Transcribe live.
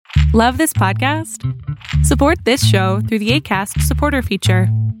Love this podcast? Support this show through the Acast supporter feature.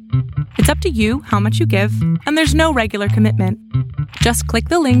 It's up to you how much you give, and there's no regular commitment. Just click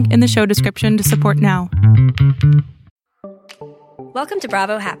the link in the show description to support now. Welcome to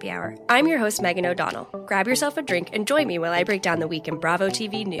Bravo Happy Hour. I'm your host, Megan O'Donnell. Grab yourself a drink and join me while I break down the week in Bravo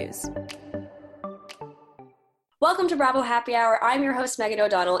TV news. Welcome to Bravo Happy Hour. I'm your host, Megan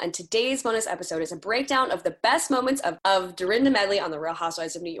O'Donnell, and today's bonus episode is a breakdown of the best moments of Dorinda Medley on The Real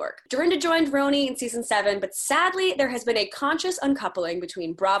Housewives of New York. Dorinda joined Roni in season 7, but sadly, there has been a conscious uncoupling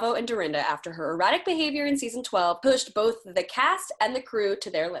between Bravo and Dorinda after her erratic behavior in season 12 pushed both the cast and the crew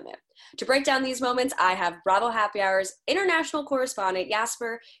to their limit. To break down these moments, I have Bravo Happy Hour's international correspondent,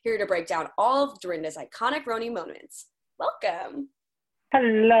 Jasper, here to break down all of Dorinda's iconic Roni moments. Welcome.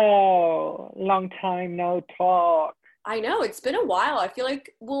 Hello. Long time no talk. I know, it's been a while. I feel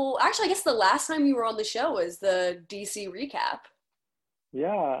like, I guess the last time you were on the show was the DC recap.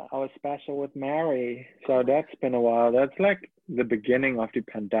 Yeah, our special with Mary. So that's been a while. That's like the beginning of the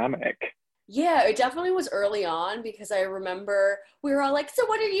pandemic. Yeah, it definitely was early on because I remember we were all like, so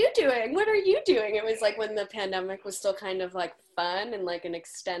what are you doing? What are you doing? It was like when the pandemic was still kind of like fun and like an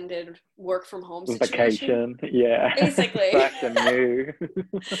extended work from home situation. Vacation, yeah. Basically. Fresh and new.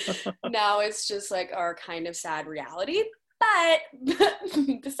 Now it's just like our kind of sad reality, but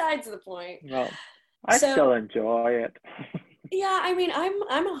besides the point. Well, I still enjoy it. Yeah, I mean,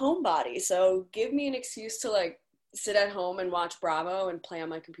 I'm a homebody, so give me an excuse to like sit at home and watch Bravo and play on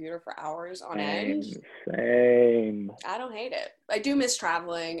my computer for hours on end. Same. I don't hate it. I do miss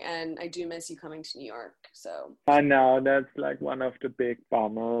traveling, and I do miss you coming to New York, so. I know, that's like one of the big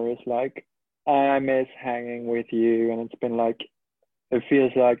bummers. Like, I miss hanging with you, and it's been like, it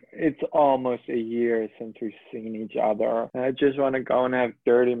feels like it's almost a year since we've seen each other. And I just want to go and have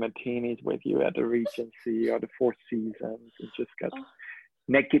dirty martinis with you at the Regency or the Four Seasons and just get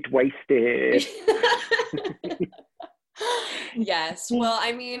naked wasted. Yes. Well,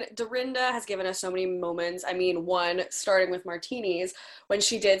 I mean, Dorinda has given us so many moments. I mean, one, starting with martinis, when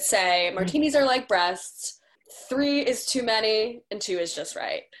she did say, martinis are like breasts. 3 is too many, and 2 is just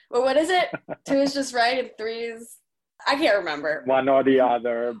right. Well, what is it? 2 is just right, and 3 is... I can't remember. One or the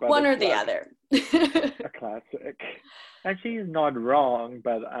other. But one or the other. A classic. And she's not wrong,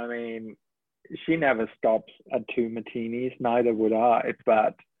 but I mean, she never stops at 2 martinis. Neither would I.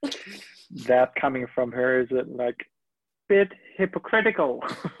 But that coming from her is like a bit hypocritical.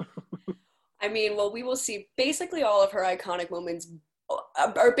 I mean, well, we will see basically all of her iconic moments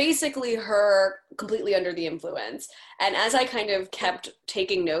are basically her completely under the influence. And as I kind of kept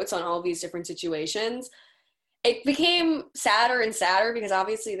taking notes on all of these different situations, it became sadder and sadder because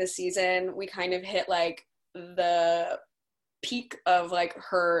obviously this season we kind of hit like the peak of like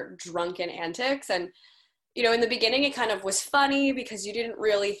her drunken antics. And, you know, in the beginning it kind of was funny because you didn't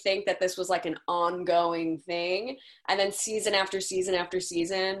really think that this was like an ongoing thing. And then season after season after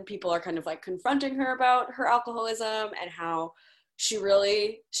season, people are kind of like confronting her about her alcoholism and how she's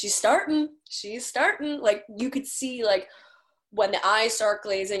starting. Like you could see like when the eyes start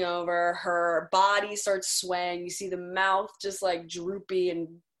glazing over, her body starts swaying, you see the mouth just like droopy and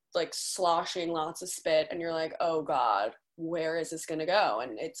like sloshing lots of spit, and you're like, oh God, where is this gonna go?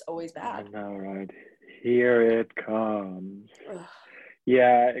 And it's always bad. I know, right? Here it comes. Ugh.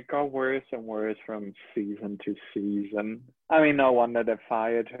 Yeah, it got worse and worse from season to season. I mean, no wonder they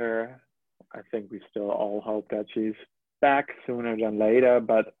fired her. I think we still all hope that she's back sooner than later,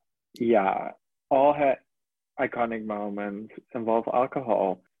 but yeah, all her iconic moments involve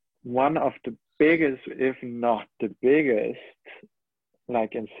alcohol. One of the biggest, if not the biggest,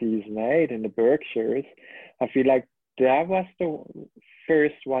 like in season 8 in the Berkshires, I feel like that was the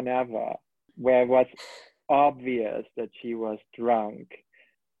first one ever where it was obvious that she was drunk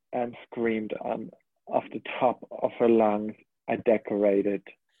and screamed off the top of her lungs, I decorated,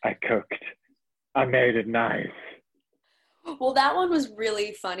 I cooked, I made it nice. Well, that one was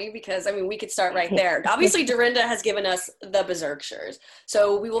really funny because, I mean, we could start right there. Obviously, Dorinda has given us the Berkshires,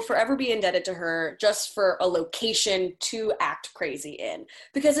 so we will forever be indebted to her just for a location to act crazy in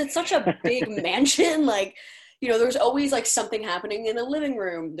because it's such a big mansion. Like, you know, there's always like something happening in the living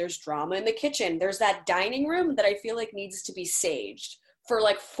room. There's drama in the kitchen. There's that dining room that I feel like needs to be saged for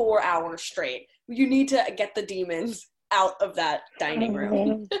like 4 hours straight. You need to get the demons out of that dining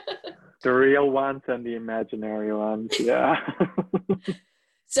room. The real ones and the imaginary ones, yeah.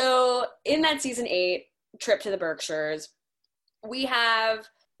 So in that season 8 trip to the Berkshires, we have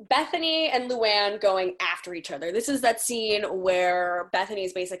Bethany and Luann going after each other. This is that scene where Bethany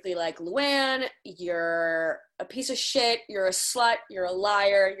is basically like, Luann, you're a piece of shit, you're a slut, you're a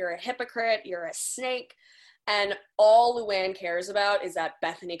liar, you're a hypocrite, you're a snake. And all Luann cares about is that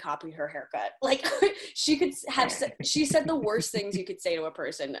Bethany copied her haircut. Like, she said the worst things you could say to a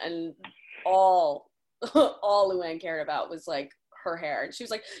person, and all Luann cared about was like her hair. And she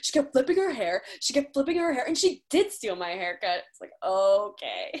was like, she kept flipping her hair, and she did steal my haircut. It's like,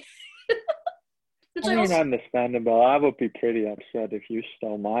 okay. I mean, understandable. I would be pretty upset if you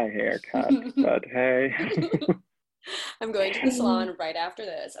stole my haircut, but hey. I'm going to the salon right after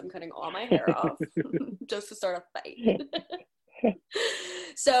this. I'm cutting all my hair off just to start a fight.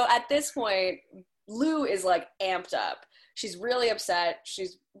 So at this point, Lou is like amped up. She's really upset.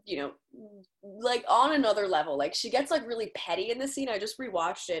 She's, you know, like on another level. Like she gets like really petty in this scene. I just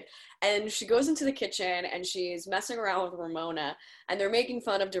rewatched it, and she goes into the kitchen and she's messing around with Ramona, and they're making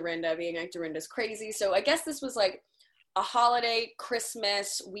fun of Dorinda, being like, Dorinda's crazy. So I guess this was like a holiday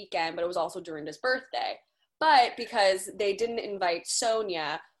Christmas weekend, but it was also Dorinda's birthday. But because they didn't invite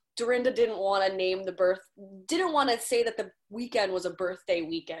Sonia, Dorinda didn't want to say that the weekend was a birthday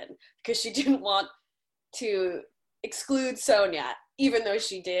weekend, because she didn't want to exclude Sonia, even though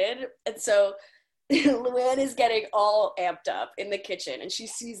she did. And so Luann is getting all amped up in the kitchen, and she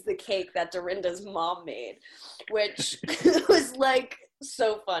sees the cake that Dorinda's mom made, which was like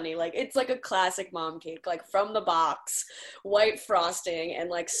so funny. Like, it's like a classic mom cake, like from the box, white frosting, and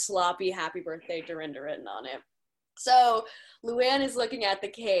like sloppy happy birthday Dorinda written on it. So Luann is looking at the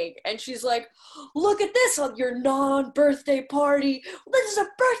cake, and she's like, look at this on your non-birthday party. This is a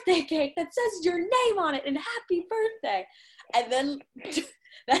birthday cake that says your name on it and happy birthday. And then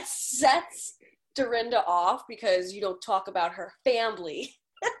that sets Dorinda off, because you don't talk about her family.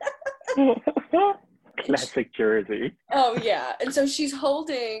 Classic Jersey. Oh, yeah. And so she's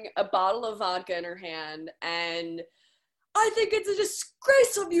holding a bottle of vodka in her hand, and I think it's a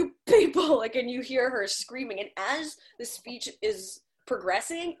disgrace of you people. Like, and you hear her screaming. And as the speech is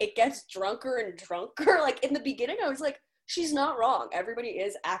progressing, it gets drunker and drunker. Like, in the beginning, I was like, she's not wrong. Everybody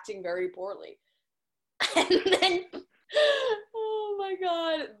is acting very poorly. And then, oh my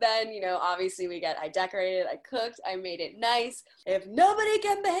God. Then, you know, obviously we get, I decorated, I cooked, I made it nice. If nobody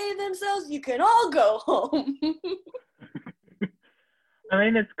can behave themselves, you can all go home. I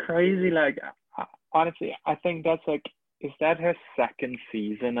mean, it's crazy. Like, honestly, I think that's like, is that her second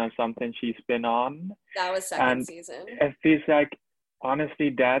season or something she's been on? That was second season. It feels like,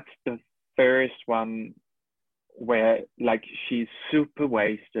 honestly, that's the first one where, like, she's super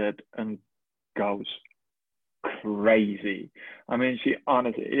wasted and goes crazy. I mean,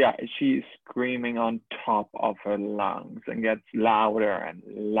 she's screaming on top of her lungs and gets louder and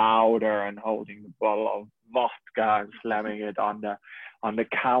louder, and holding the bottle of vodka and slamming it on the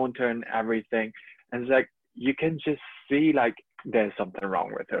counter and everything. And it's like, you can just see, like, there's something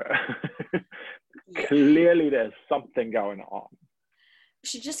wrong with her. Yeah. Clearly there's something going on.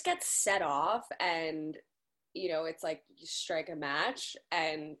 She just gets set off, and, you know, it's like you strike a match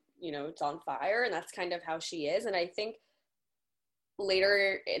and, you know, it's on fire, and that's kind of how she is. And I think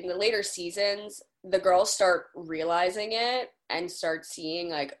in the later seasons, the girls start realizing it and start seeing,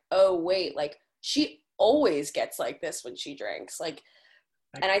 like, oh, wait, like, she always gets like this when she drinks. Like,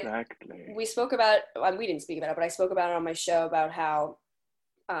 exactly. And we spoke about, we didn't speak about it, but I spoke about it on my show about how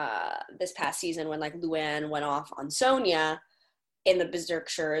this past season, when like Luann went off on Sonia in the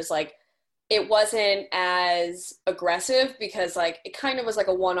Berkshires, like, it wasn't as aggressive, because like it kind of was like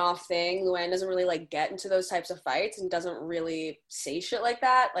a one-off thing. Luann doesn't really like get into those types of fights and doesn't really say shit like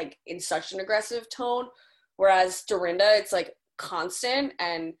that, like in such an aggressive tone. Whereas Dorinda, it's like constant,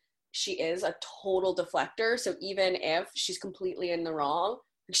 and she is a total deflector. So even if she's completely in the wrong,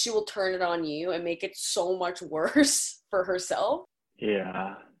 she will turn it on you and make it so much worse for herself.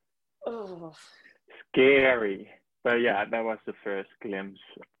 Yeah. Oh. Scary. But yeah, that was the first glimpse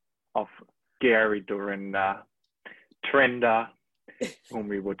of scary Dorinda, Trinda, whom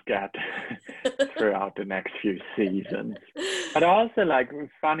we would get throughout the next few seasons. But also, like,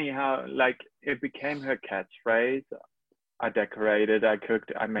 funny how, like, it became her catchphrase. I decorated, I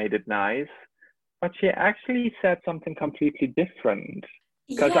cooked, I made it nice. But she actually said something completely different.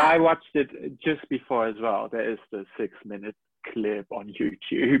 Because I watched it just before as well. There is the 6-minute clip on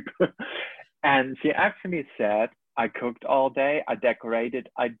YouTube. And she actually said, I cooked all day, I decorated,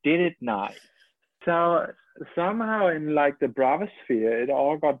 I did it nice. So somehow in like the Bravosphere, it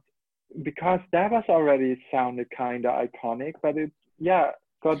all got, because that was already sounded kind of iconic, but it, got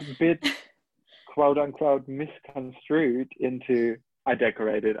a bit quote unquote misconstrued into I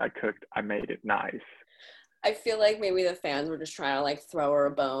decorated, I cooked, I made it nice. I feel like maybe the fans were just trying to like throw her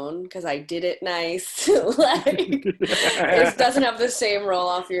a bone because I did it nice. Like, it doesn't have the same roll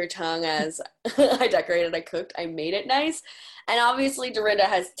off your tongue as I decorated, I cooked, I made it nice. And obviously Dorinda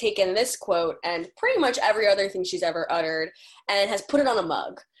has taken this quote and pretty much every other thing she's ever uttered and has put it on a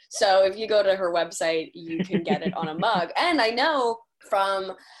mug. So if you go to her website, you can get it on a mug. And I know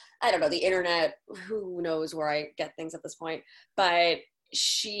from, I don't know, the internet, who knows where I get things at this point, but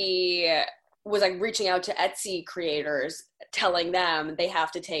she was like reaching out to Etsy creators, telling them they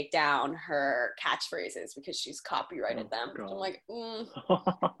have to take down her catchphrases because she's copyrighted them. God. I'm like,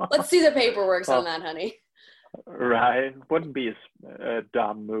 let's see the paperwork on that, honey. Right. Wouldn't be a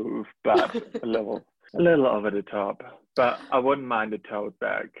dumb move, but a little over the top. But I wouldn't mind a tote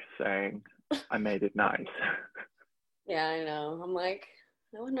bag saying, I made it nice. Yeah, I know. I'm like,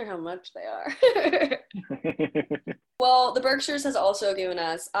 I wonder how much they are. Well, the Berkshires has also given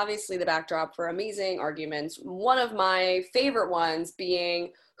us, obviously, the backdrop for amazing arguments. One of my favorite ones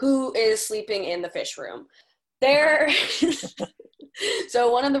being who is sleeping in the fish room.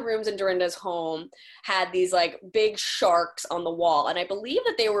 So one of the rooms in Dorinda's home had these like big sharks on the wall. And I believe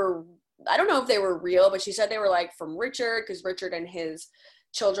that they were, I don't know if they were real, but she said they were like from Richard, because Richard and his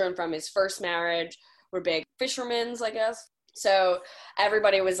children from his first marriage were big fishermen, I guess. So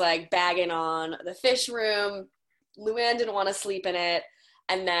everybody was like bagging on the fish room. Luann didn't want to sleep in it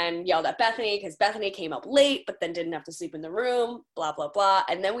and then yelled at Bethany because Bethany came up late but then didn't have to sleep in the room, blah, blah, blah.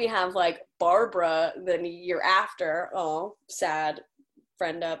 And then we have like Barbara the year after. Oh, sad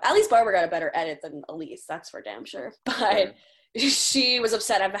friend of, at least Barbara got a better edit than Elise, that's for damn sure. But she was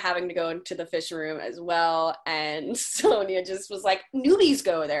upset of having to go into the fish room as well. And Sonia just was like, newbies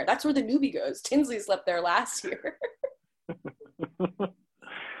go there. That's where the newbie goes. Tinsley slept there last year.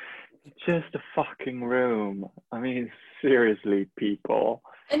 Just a fucking room. I mean, seriously, people.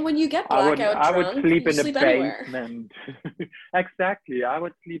 And when you get blackout I would sleep in the basement. Exactly. I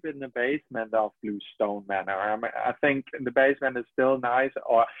would sleep in the basement of Bluestone Manor. I mean, I think the basement is still nice,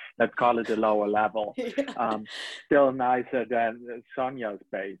 or let's call it the lower level. Yeah. Still nicer than Sonia's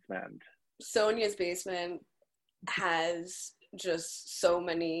basement. Sonia's basement has just so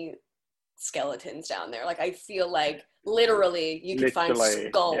many skeletons down there. Like, I feel like literally you could find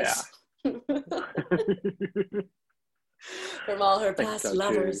skulls. Yeah. From all her past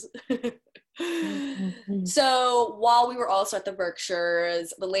lovers. So while we were also at the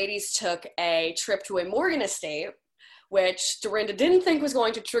Berkshires, the ladies took a trip to a Morgan estate, which Dorinda didn't think was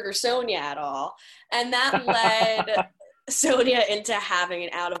going to trigger Sonia at all. And that led Sonia into having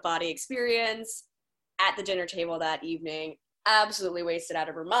an out-of-body experience at the dinner table that evening, absolutely wasted out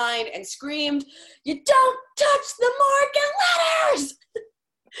of her mind, and screamed, "You don't touch the Morgan letters!"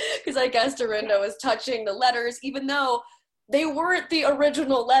 Because I guess Dorinda was touching the letters, even though they weren't the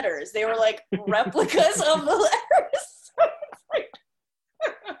original letters. They were like replicas of the letters.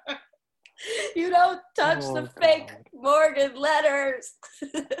 You don't touch the fake Morgan letters.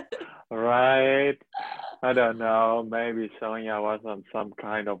 Right. I don't know. Maybe Sonia was on some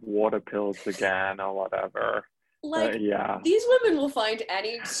kind of water pills again or whatever. Like, yeah. These women will find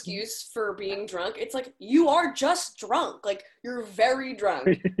any excuse for being drunk. It's like, you are just drunk. Like, you're very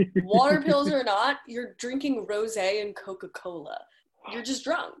drunk. Water pills or not, you're drinking rosé and Coca-Cola. You're just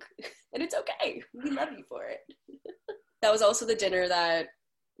drunk. And it's okay. We love you for it. That was also the dinner that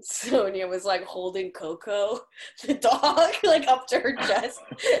Sonia was, like, holding Coco, the dog, like, up to her chest.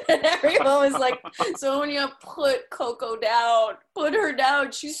 And everyone was like, Sonia, put Coco down. Put her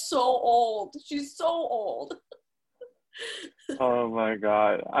down. She's so old. She's so old. Oh my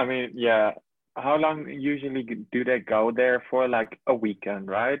God. I mean, yeah. How long usually do they go there for? Like a weekend,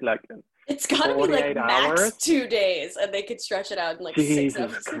 right? Like it's gotta be like max 2 days, and they could stretch it out in like Jesus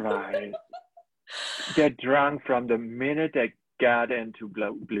 6 episodes. Christ. They're drunk from the minute they got into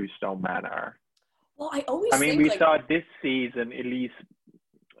Bluestone Manor. Well, I always we saw this season Elise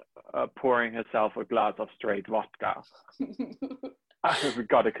pouring herself a glass of straight vodka. We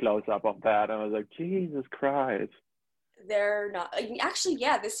got a close-up of that, and I was like, Jesus Christ. They're not actually,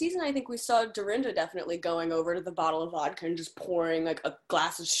 yeah, this season I think we saw Dorinda definitely going over to the bottle of vodka and just pouring like a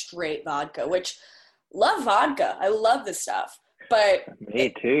glass of straight vodka, which love vodka. I love this stuff. But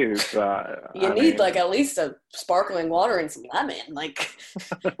me too, but you need like at least a sparkling water and some lemon. Like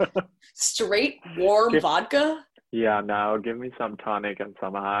straight warm vodka. Yeah, no, give me some tonic and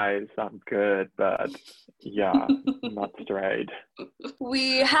some ice. I'm good, but yeah, not straight.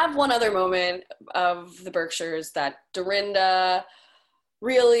 We have one other moment of the Berkshires that Dorinda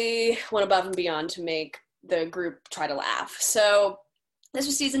really went above and beyond to make the group try to laugh. So this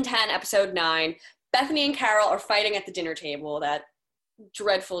was season 10, episode 9. Bethany and Carol are fighting at the dinner table, that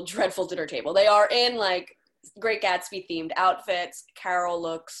dreadful, dreadful dinner table. They are in like Great Gatsby themed outfits. Carol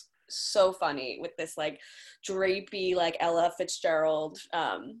looks so funny with this like drapey like Ella Fitzgerald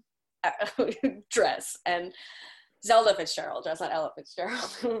dress, and Zelda Fitzgerald dress, not Ella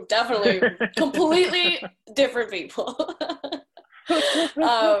Fitzgerald. Definitely completely different people.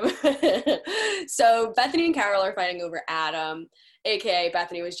 So Bethany and Carol are fighting over Adam, aka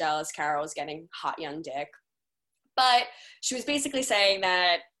Bethany was jealous Carol was getting hot young dick. But she was basically saying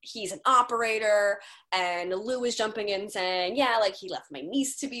that he's an operator, and Lou was jumping in saying, yeah, like he left my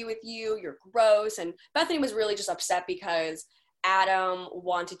niece to be with you, you're gross. And Bethany was really just upset because Adam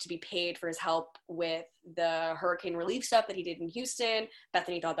wanted to be paid for his help with the hurricane relief stuff that he did in Houston.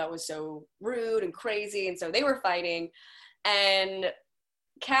 Bethany thought that was so rude and crazy, and so they were fighting. And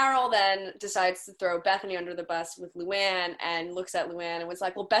Carol then decides to throw Bethany under the bus with Luann, and looks at Luann and was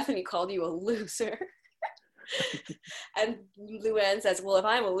like, well, Bethany called you a loser. And Luann says, well, if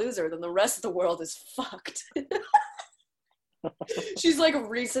I'm a loser, then the rest of the world is fucked. She's like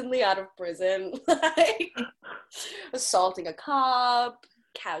recently out of prison, like assaulting a cop,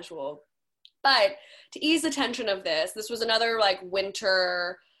 casual. But to ease the tension of this was another like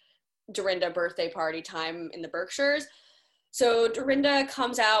winter Dorinda birthday party time in the Berkshires. So Dorinda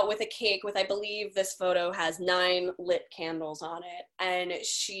comes out with a cake with, I believe this photo has 9 lit candles on it, and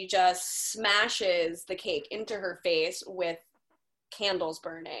she just smashes the cake into her face with candles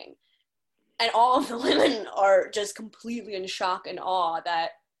burning. And all of the women are just completely in shock and awe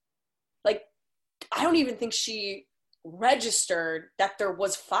that, like, I don't even think she registered that there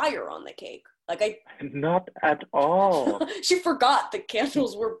was fire on the cake. Like, Not at all. She forgot the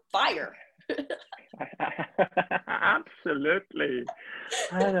candles were fire. Absolutely.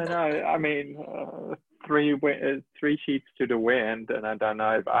 I don't know. I mean, three sheets to the wind, and I don't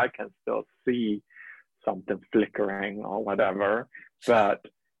know if I can still see something flickering or whatever, but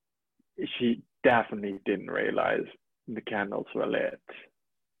she definitely didn't realize the candles were lit.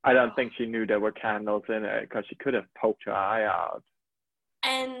 I don't think she knew there were candles in it, because she could have poked her eye out.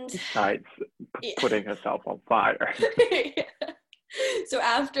 And besides putting herself on fire. Yeah. So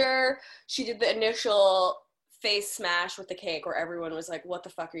after she did the initial face smash with the cake where everyone was like, what the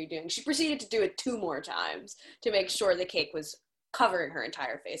fuck are you doing? She proceeded to do it 2 more times to make sure the cake was covering her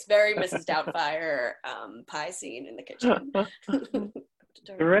entire face. Very Mrs. Doubtfire pie scene in the kitchen.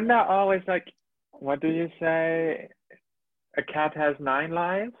 Dorinda always like, what do you say? A cat has 9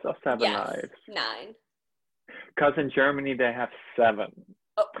 lives or 7 lives? 9. Because in Germany they have 7.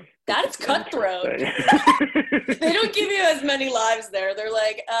 Oh, that's cutthroat. They don't give you as many lives there. They're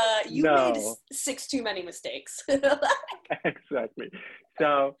like, you made 6 too many mistakes. Exactly.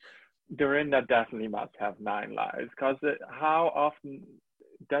 So Dorinda definitely must have 9 lives, because how often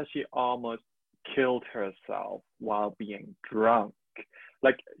does she almost killed herself while being drunk?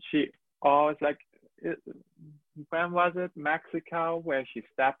 Like, she always, like, when was it? Mexico, where she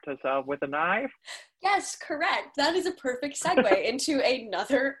stabbed herself with a knife? Yes, correct. That is a perfect segue into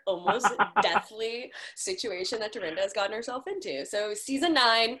another almost deathly situation that Dorinda has gotten herself into. So season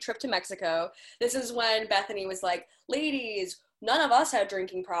 9, trip to Mexico. This is when Bethany was like, ladies, none of us have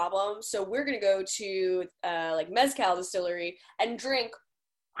drinking problems, so we're going to go to like Mezcal distillery and drink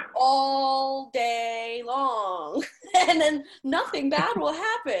all day long. And then nothing bad will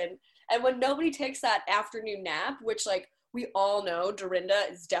happen. And when nobody takes that afternoon nap, which, like, we all know Dorinda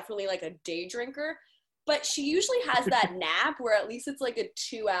is definitely, like, a day drinker, but she usually has that nap where at least it's, like, a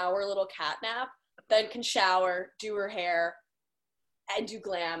 2-hour little cat nap, then can shower, do her hair, and do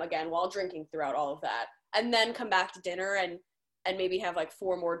glam again while drinking throughout all of that, and then come back to dinner and maybe have, like,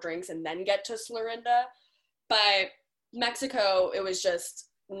 4 more drinks and then get to Slorinda. But Mexico, it was just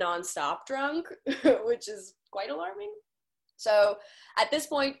nonstop drunk, which is quite alarming. So at this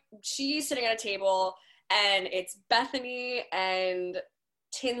point, she's sitting at a table, and it's Bethany and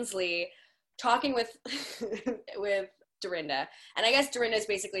Tinsley talking with with Dorinda. And I guess Dorinda is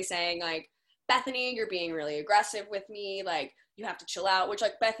basically saying, like, Bethany, you're being really aggressive with me. Like, you have to chill out, which,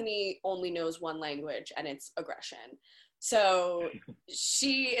 like, Bethany only knows one language, and it's aggression. So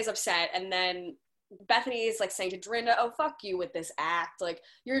she is upset, and then Bethany is, like, saying to Dorinda, oh, fuck you with this act. Like,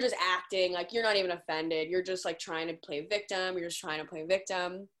 you're just acting. Like, you're not even offended. You're just, like, trying to play victim. You're just trying to play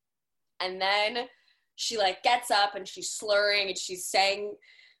victim. And then she, like, gets up and she's slurring and she's saying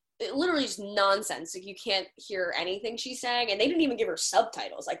literally just nonsense. Like, you can't hear anything she's saying. And they didn't even give her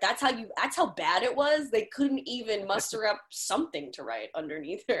subtitles. Like, that's how bad it was. They couldn't even muster up something to write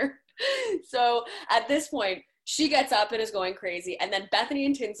underneath her. So at this point, she gets up and is going crazy. And then Bethany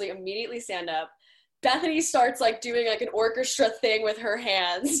and Tinsley immediately stand up. Bethany starts, like, doing, like, an orchestra thing with her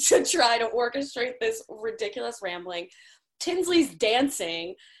hands to try to orchestrate this ridiculous rambling. Tinsley's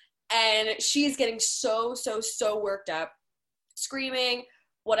dancing, And she's getting so worked up, screaming,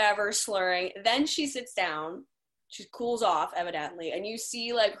 whatever, slurring. Then she sits down. She cools off, evidently, and you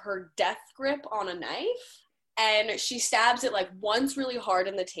see, like, her death grip on a knife, and she stabs it, like, once really hard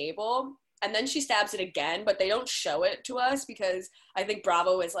in the table, and then she stabs it again, but they don't show it to us because I think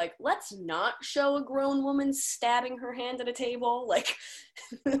Bravo is like, let's not show a grown woman stabbing her hand at a table. Like,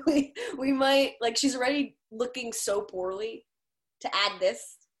 we might, like, she's already looking so poorly to add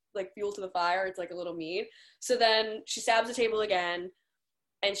this, like, fuel to the fire. It's, like, a little mean. So then she stabs the table again,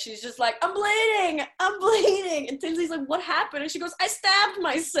 and she's just like, I'm bleeding. And Tinsley's like, what happened? And she goes, I stabbed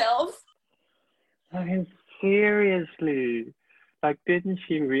myself. I mean, seriously. Like, didn't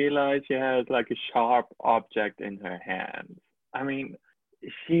she realize she had, like, a sharp object in her hand? I mean,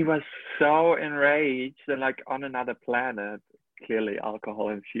 she was so enraged and, like, on another planet, clearly alcohol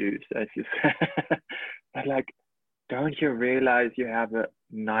infused, as you said. But, like, don't you realize you have a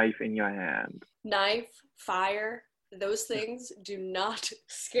knife in your hand? Knife, fire. Those things do not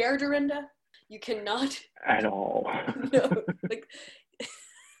scare Dorinda. You cannot. At all. No. Like,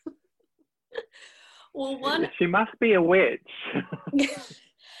 well, she must be a witch.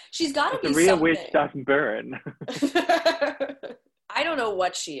 She's got to be the real something. Witch doesn't burn. I don't know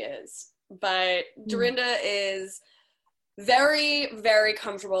what she is, but Dorinda is very, very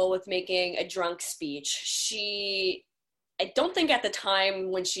comfortable with making a drunk speech. I don't think at the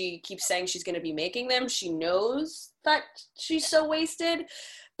time when she keeps saying she's going to be making them, she knows that she's so wasted.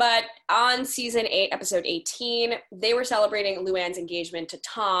 But on season 8, episode 18, they were celebrating Luann's engagement to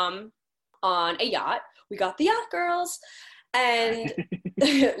Tom on a yacht. We got the yacht girls. And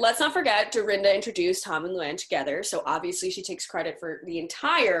let's not forget, Dorinda introduced Tom and Luann together. So obviously she takes credit for the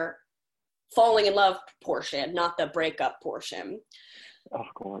entire falling in love portion, not the breakup portion. Of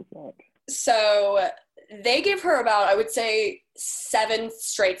course not. So they give her about, I would say, 7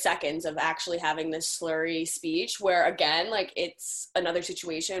 straight seconds of actually having this slurry speech where, again, like, it's another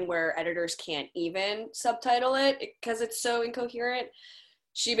situation where editors can't even subtitle it because it's so incoherent.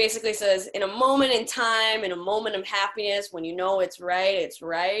 She basically says, in a moment in time, in a moment of happiness, when you know it's right, it's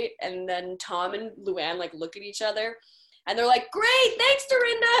right. And then Tom and Luann, like, look at each other. And they're like, great, thanks,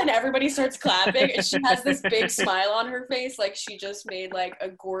 Dorinda. And everybody starts clapping. And she has this big smile on her face. Like, she just made, like, a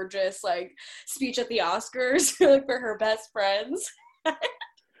gorgeous, like, speech at the Oscars like, for her best friends.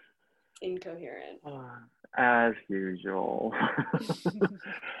 Incoherent. As usual.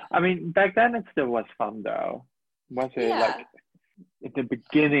 I mean, back then it still was fun, though. Was it, like, at the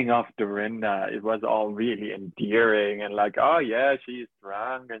beginning of Dorinda, it was all really endearing and like, oh yeah, she's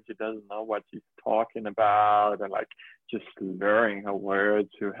drunk and she doesn't know what she's talking about and like just slurring her words,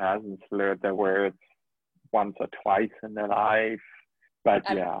 who hasn't slurred their words once or twice in their life. But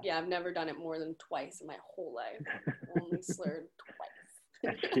I've never done it more than twice in my whole life. Only slurred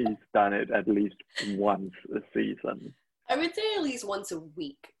twice. She's done it at least once a season. I would say at least once a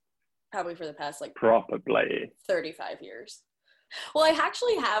week, probably for the past like probably 35 years. Well, I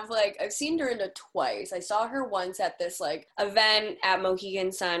actually have, like, I've seen Dorinda twice. I saw her once at this, like, event at Mohegan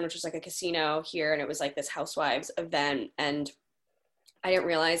Sun, which was, like, a casino here, and it was, like, this housewives event, and I didn't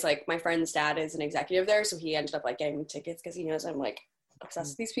realize, like, my friend's dad is an executive there, so he ended up, like, getting me tickets because he knows I'm, like,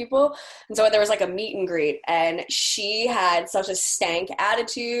 obsessed with these people. And so there was, like, a meet and greet, and she had such a stank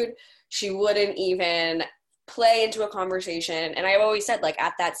attitude. She wouldn't even play into a conversation, and I've always said, like,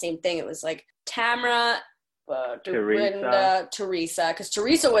 at that same thing, it was, like, Tamra, Dorinda, Teresa, because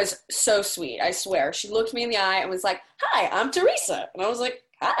Teresa was so sweet, I swear. She looked me in the eye and was like, hi, I'm Teresa. And I was like,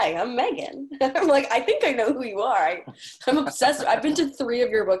 hi, I'm Megan. I'm like, I think I know who you are. I'm obsessed. I've been to 3 of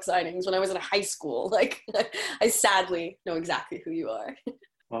your book signings when I was in high school. Like, I sadly know exactly who you are.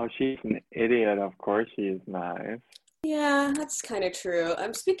 Well, she's an idiot. Of course she is nice. Yeah, that's kind of true.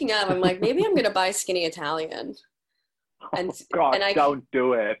 I'm speaking of, I'm like, maybe I'm going to buy Skinny Italian. And, oh God, and don't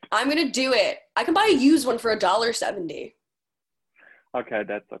do it. I'm going to do it. I can buy a used one for $1.70. Okay,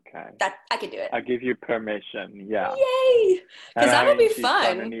 that's okay. I can do it. I'll give you permission, yeah. Yay! Because that would be fun.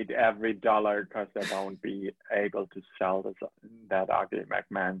 She's going to need every dollar because they won't be able to sell that ugly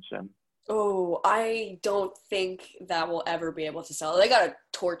McMansion. Oh, I don't think that will ever be able to sell. They got to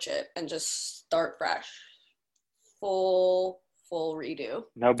torch it and just start fresh. Full redo.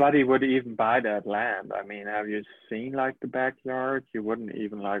 Nobody would even buy that land. I mean, have you seen like the backyard? You wouldn't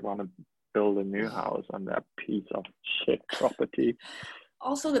even like want to build a new house on that piece of shit property.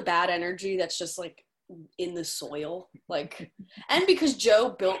 Also the bad energy that's just like in the soil, like, and because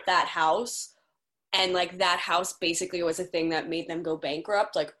Joe built that house and like that house basically was a thing that made them go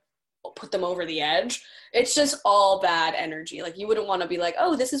bankrupt, like put them over the edge. It's just all bad energy. Like, you wouldn't want to be like,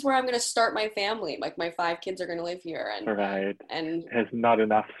 oh, this is where I'm going to start my family. Like, my 5 kids are going to live here. And right. And there's not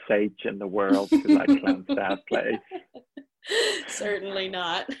enough sage in the world to like cleanse that place. Certainly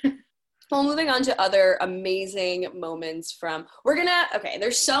not. Well, moving on to other amazing moments from,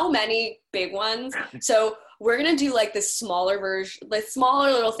 there's so many big ones. So we're going to do like the smaller version, like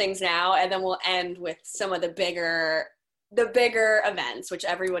smaller little things now, and then we'll end with some of the bigger events, which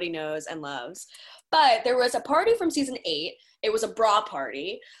everybody knows and loves. But there was a party from season 8. It was a bra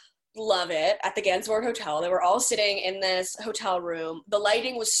party. Love it. At the Gansevoort Hotel. They were all sitting in this hotel room. The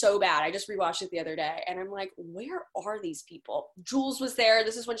lighting was so bad. I just rewatched it the other day, and I'm like, where are these people? Jules was there.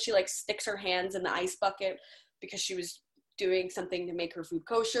 This is when she like sticks her hands in the ice bucket because she was doing something to make her food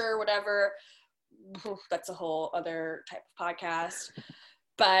kosher or whatever. That's a whole other type of podcast.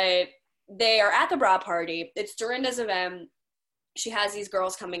 But they are at the bra party. It's Dorinda's event. She has these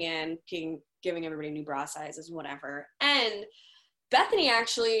girls coming in, giving everybody new bra sizes and whatever. And Bethany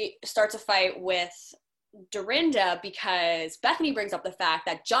actually starts a fight with Dorinda because Bethany brings up the fact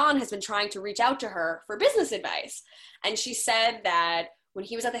that John has been trying to reach out to her for business advice. And she said that when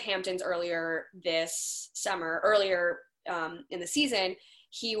he was at the Hamptons earlier this summer, in the season,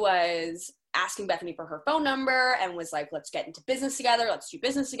 he was asking Bethany for her phone number and was like, let's get into business together. Let's do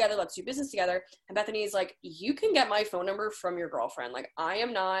business together. Let's do business together. And Bethany's like, you can get my phone number from your girlfriend. Like, I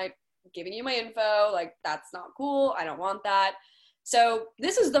am not giving you my info. Like, that's not cool. I don't want that. So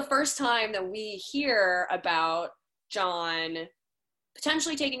this is the first time that we hear about John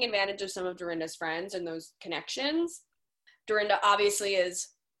potentially taking advantage of some of Dorinda's friends and those connections. Dorinda obviously is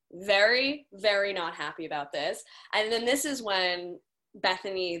very, very not happy about this. And then this is when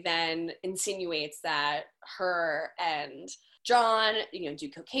Bethany then insinuates that her and John, do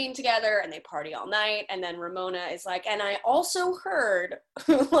cocaine together and they party all night. And then Ramona is like, and I also heard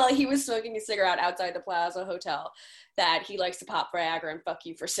while he was smoking a cigarette outside the Plaza Hotel that he likes to pop Viagra and fuck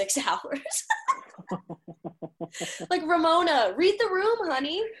you for 6 hours. Like, Ramona, read the room,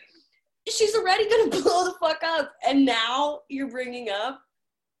 honey. She's already going to blow the fuck up. And now you're bringing up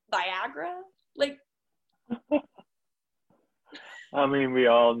Viagra? Like, I mean, we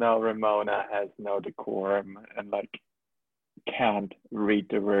all know Ramona has no decorum and like can't read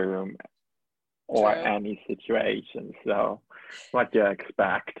the room or True. any situation. So what do you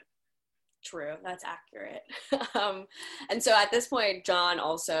expect? True, that's accurate. And so at this point, John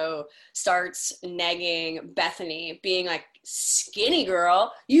also starts negging Bethany, being like, skinny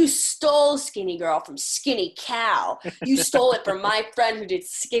girl, you stole Skinny Girl from Skinny Cow. You stole it from my friend who did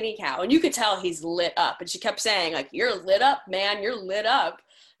Skinny Cow. And you could tell he's lit up. And she kept saying, like, you're lit up, man, you're lit up.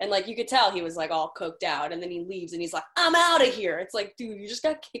 And like, you could tell he was like all coked out. And then he leaves and he's like, I'm out of here. It's like, dude, you just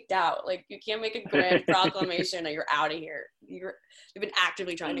got kicked out. Like, you can't make a grand proclamation that you're out of here. They've been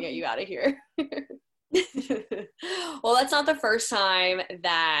actively trying to get you out of here. Well, that's not the first time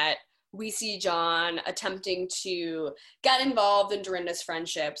that we see John attempting to get involved in Dorinda's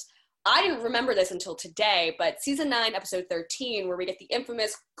friendships. I didn't remember this until today, but season 9, episode 13, where we get the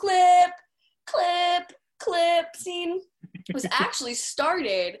infamous clip scene, was actually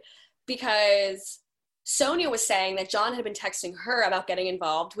started because Sonia was saying that John had been texting her about getting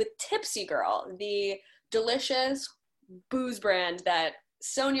involved with Tipsy Girl, the delicious booze brand that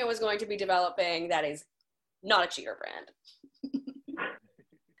Sonia was going to be developing that is not a cheater brand.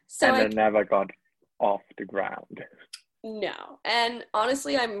 So and it never got off the ground. No. And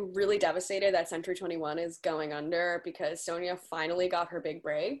honestly, I'm really devastated that Century 21 is going under because Sonia finally got her big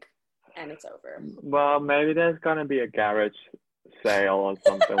break and it's over. Well, maybe there's going to be a garage sale or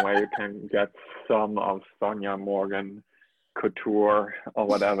something where you can get some of Sonia Morgan Couture or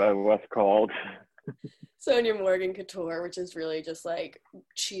whatever it was called. Sonia Morgan Couture, which is really just like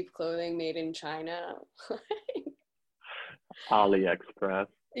cheap clothing made in China. AliExpress.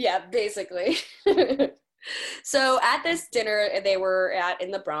 Yeah, basically. So at this dinner they were at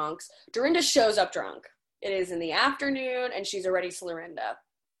in the Bronx, Dorinda shows up drunk. It is in the afternoon and she's already Slorinda.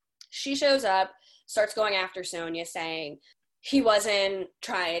 She shows up, starts going after Sonia, saying, he wasn't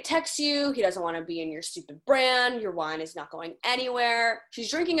trying to text you. He doesn't want to be in your stupid brand. Your wine is not going anywhere. She's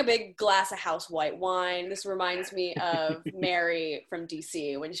drinking a big glass of house white wine. This reminds me of Mary from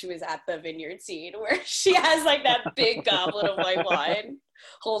DC when she was at the vineyard scene where she has like that big goblet of white wine,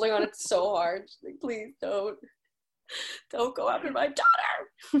 holding on it so hard. She's like, please don't go after my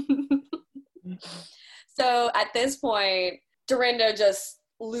daughter. So at this point, Dorinda just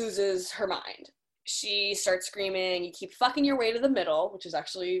loses her mind. She starts screaming, you keep fucking your way to the middle, which is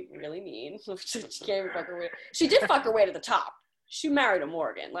actually really mean. She can't even fuck her way. She did fuck her way to the top. She married a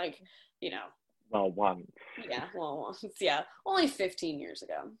Morgan, Well, once. Yeah, well, once, yeah. Only 15 years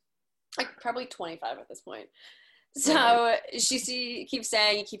ago. like probably 25 at this point. So she keeps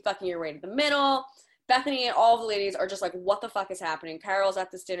saying, you keep fucking your way to the middle. Bethany and all the ladies are just like, what the fuck is happening? Carol's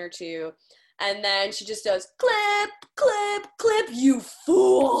at this dinner too. And then she just does, clip, clip, clip, you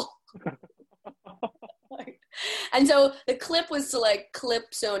fool. And so the clip was to like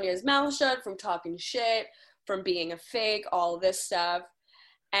clip Sonia's mouth shut from talking shit, from being a fake, all this stuff.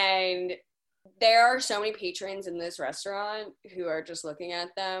 And there are so many patrons in this restaurant who are just looking at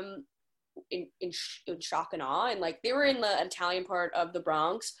them in shock and awe. And like they were in the Italian part of the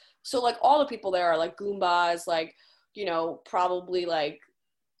Bronx, so like all the people there are like goombas, like, you know, probably like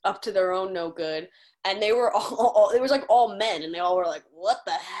up to their own no good. And they were all it was like all men, and they all were like, what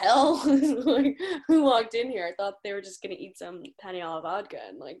the hell? Like, who walked in here? I thought they were just gonna eat some Paniala vodka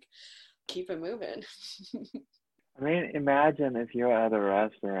and like keep it moving. I mean, imagine if you're at a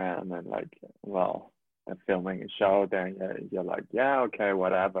restaurant and like, well, they're filming a show, then you're like, yeah, okay,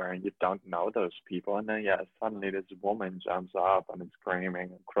 whatever, and you don't know those people, and then suddenly this woman jumps up and is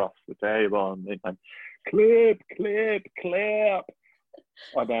screaming across the table, and they're like, clip, clip, clip.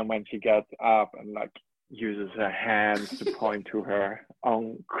 Or then when she gets up and like uses her hands to point to her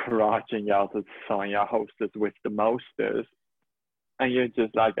own crotch and yells at Sonia, hostess with the mostest, and you're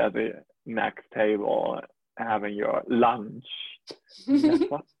just like at the next table having your lunch. Like,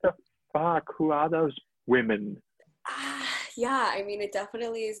 what the fuck? Who are those women? Yeah, I mean, it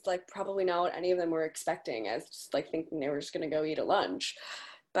definitely is like probably not what any of them were expecting, as just like thinking they were just gonna go eat a lunch.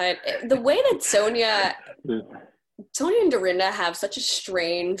 But the way that Sonia and Dorinda have such a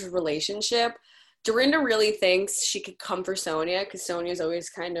strange relationship. Dorinda really thinks she could come for Sonia because Sonia's always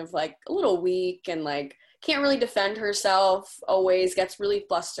kind of like a little weak and like can't really defend herself, always gets really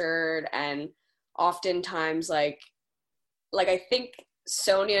flustered, and oftentimes like I think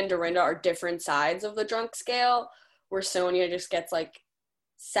Sonia and Dorinda are different sides of the drunk scale, where Sonia just gets like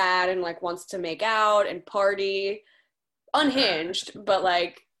sad and like wants to make out and party, unhinged, but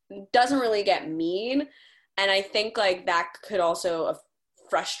like doesn't really get mean. And I think like that could also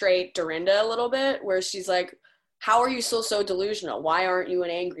frustrate Dorinda a little bit, where she's like, how are you still so delusional? Why aren't you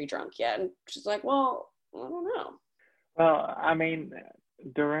an angry drunk yet? And she's like, well, I don't know. Well, I mean,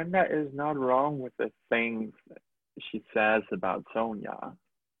 Dorinda is not wrong with the things she says about Sonia.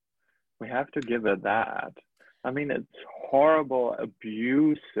 We have to give her that. I mean, it's horrible,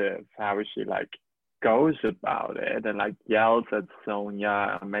 abusive how she like goes about it and like yells at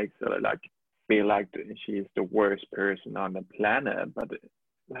Sonia and makes her like feel like she's the worst person on the planet, but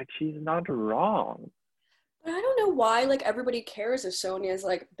like she's not wrong. But I don't know why like everybody cares if Sonia's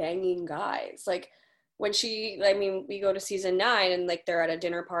like banging guys. Like when we go to season 9 and like they're at a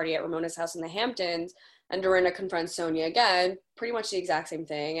dinner party at Ramona's house in the Hamptons, and Dorinda confronts Sonia again, pretty much the exact same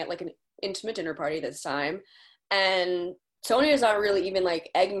thing at like an intimate dinner party this time. And Sonia's not really even like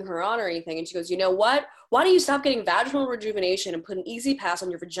egging her on or anything. And she goes, you know what? Why don't you stop getting vaginal rejuvenation and put an easy pass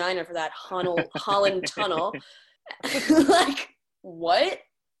on your vagina for that Holland tunnel? Like, what?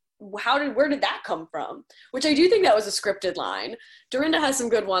 Where did that come from? Which I do think that was a scripted line. Dorinda has some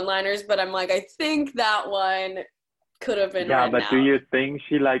good one-liners, but I'm like, I think that one could have been written but out. do you think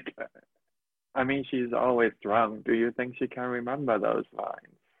she like, I mean, she's always drunk. Do you think she can remember those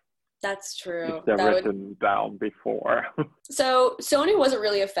lines? That's true. If they're written down before. So Sonia wasn't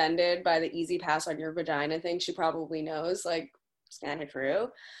really offended by the easy pass on your vagina thing. She probably knows, like, it's kind of true.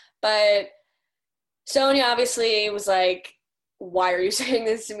 But Sonia obviously was like, why are you saying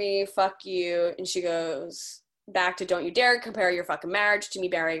this to me? Fuck you. And she goes back to, don't you dare compare your fucking marriage to me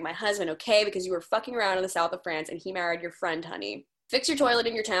marrying my husband, okay? Because you were fucking around in the south of France and he married your friend, honey. Fix your toilet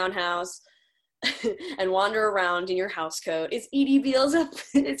in your townhouse. And wander around in your house coat. Is Edie Veal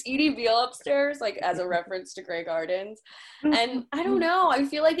upstairs, like as a reference to Grey Gardens? And I don't know, I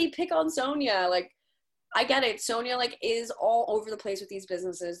feel like they pick on Sonia. Like, I get it, Sonia like is all over the place with these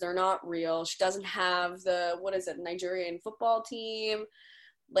businesses. They're not real. She doesn't have the Nigerian football team.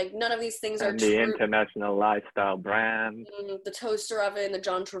 Like, none of these things are true. The international lifestyle brand. The toaster oven, the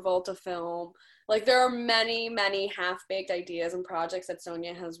John Travolta film. Like, there are many, many half-baked ideas and projects that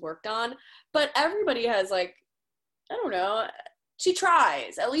Sonia has worked on. But everybody has, like, I don't know, she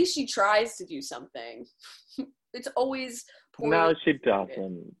tries. At least she tries to do something. It's always poorly. No, she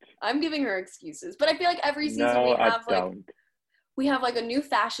doesn't. I'm giving her excuses. But I feel like every season we have, like, a new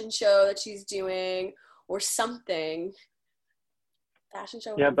fashion show that she's doing or something. Fashion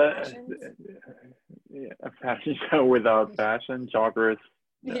show without fashion? A fashion show without fashion, joggers,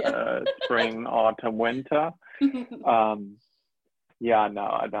 spring, autumn, winter. No,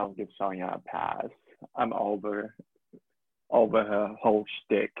 I don't give Sonia a pass. I'm over her whole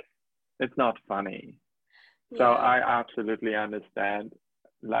shtick. It's not funny. So I absolutely understand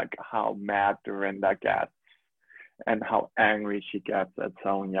like how mad Dorinda gets and how angry she gets at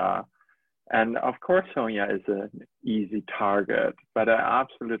Sonia. And of course, Sonia is an easy target, but I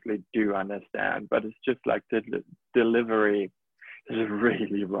absolutely do understand. But it's just like the delivery is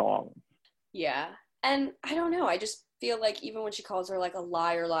really wrong. Yeah. And I don't know. I just feel like even when she calls her like a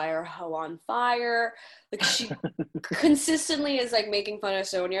liar, hoe on fire, like she consistently is like making fun of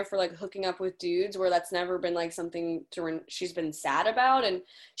Sonia for like hooking up with dudes, where that's never been like something she's been sad about. And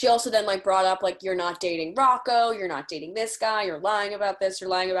she also then like brought up like, you're not dating Rocco, you're not dating this guy, you're lying about this,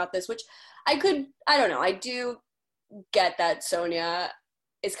 which I don't know. I do get that Sonia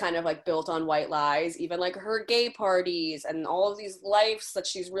is kind of like built on white lies, even like her gay parties and all of these lives that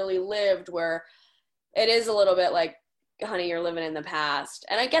she's really lived, where it is a little bit like, honey, you're living in the past.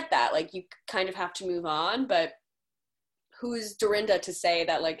 And I get that, like, you kind of have to move on, but who's Dorinda to say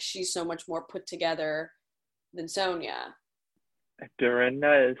that like she's so much more put together than Sonia?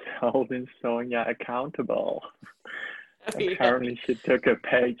 Dorinda is holding Sonia accountable. Yeah. Apparently she took a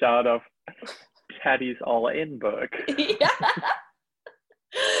page out of Teddy's All In book. Yeah.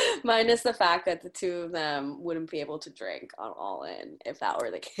 Minus the fact that the two of them wouldn't be able to drink on All In if that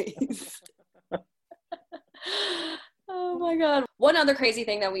were the case. Oh my God. One other crazy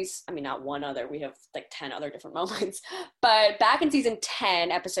thing that not one other, we have like 10 other different moments, but back in season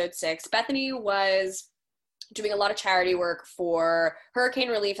 10, episode 6, Bethany was doing a lot of charity work for hurricane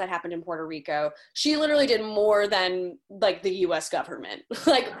relief that happened in Puerto Rico. She literally did more than like the US government,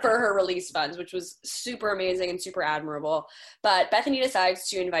 like for her release funds, which was super amazing and super admirable. But Bethany decides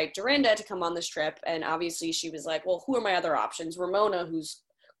to invite Dorinda to come on this trip. And obviously she was like, well, who are my other options? Ramona, who's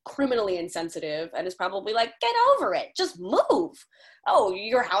criminally insensitive and is probably like, get over it, just move. Oh,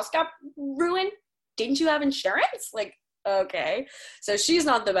 your house got ruined? Didn't you have insurance? Like, okay. So she's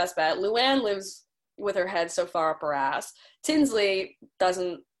not the best bet. Luann lives with her head so far up her ass. Tinsley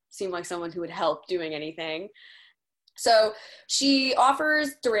doesn't seem like someone who would help doing anything. So she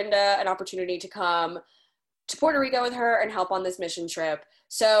offers Dorinda an opportunity to come to Puerto Rico with her and help on this mission trip.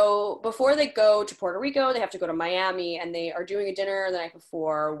 So before they go to Puerto Rico, they have to go to Miami, and they are doing a dinner the night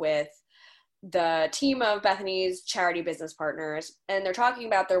before with the team of Bethany's charity business partners. And they're talking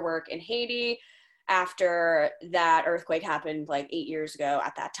about their work in Haiti after that earthquake happened like 8 years ago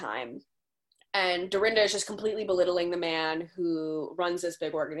at that time. And Dorinda is just completely belittling the man who runs this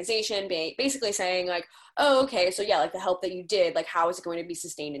big organization, basically saying like, oh, okay, so yeah, like the help that you did, like how is it going to be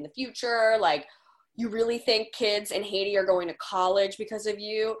sustained in the future? Like, you really think kids in Haiti are going to college because of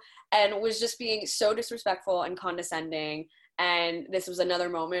you? And was just being so disrespectful and condescending. And this was another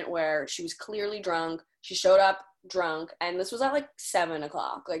moment where she was clearly drunk. She showed up drunk, and this was at like 7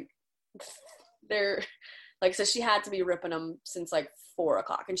 o'clock. Like, so she had to be ripping them since like 4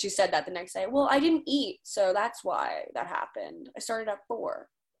 o'clock. And she said that the next day, well, I didn't eat, so that's why that happened. I started at 4.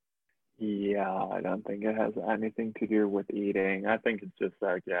 Yeah, I don't think it has anything to do with eating. I think it's just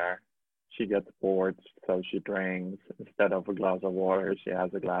like, yeah, she gets bored, so she drinks. Instead of a glass of water, she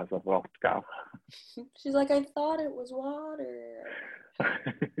has a glass of vodka. She's like, I thought it was water.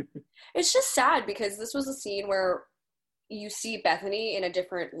 It's just sad because this was a scene where you see Bethany in a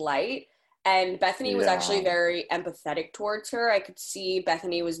different light. And Bethany was actually very empathetic towards her. I could see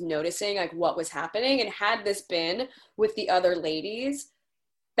Bethany was noticing like what was happening. And had this been with the other ladies,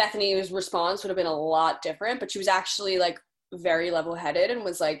 Bethany's response would have been a lot different. But she was actually like very level-headed and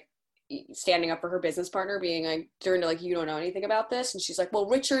was like standing up for her business partner, being like, Dorinda, like, you don't know anything about this. And she's like, well,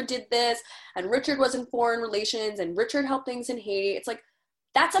 Richard did this, and Richard was in foreign relations, and Richard helped things in Haiti. It's like,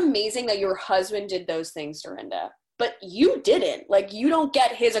 that's amazing that your husband did those things, Dorinda. But you didn't. Like, you don't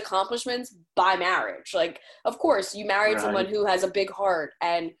get his accomplishments by marriage. Like, of course, you married someone who has a big heart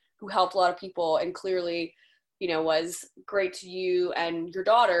and who helped a lot of people and clearly, you know, was great to you and your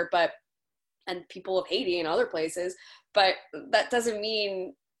daughter, and people of Haiti and other places. But that doesn't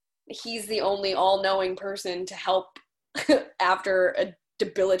mean he's the only all-knowing person to help after a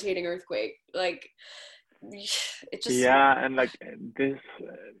debilitating earthquake. Like, it just... Yeah, and like this...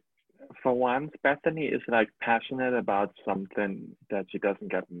 For once, Bethany is like passionate about something that she doesn't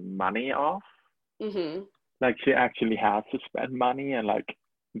get money off. Mm-hmm. Like she actually has to spend money and like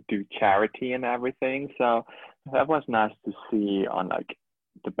do charity and everything. So that was nice to see on like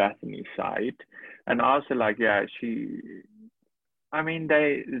the Bethany side. And also like, yeah, they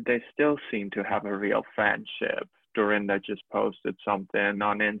still seem to have a real friendship. Dorinda just posted something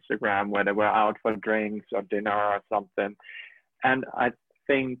on Instagram where they were out for drinks or dinner or something. And I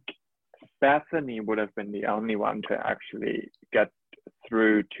think Bethany would have been the only one to actually get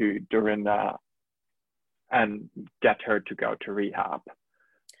through to Dorinda and get her to go to rehab.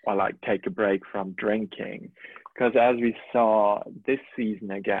 or like take a break from drinking. Because as we saw this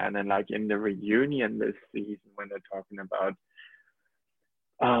season again, and like in the reunion this season, when they're talking about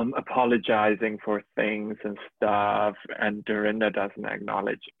apologizing for things and stuff, and Dorinda doesn't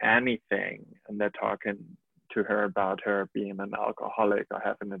acknowledge anything, and they're talking to her about her being an alcoholic or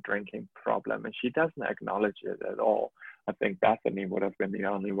having a drinking problem, and she doesn't acknowledge it at all. I think Bethany would have been the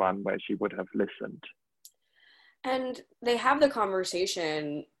only one where she would have listened. And they have the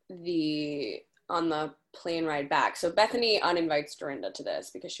conversation on the plane ride back. So Bethany uninvites Dorinda to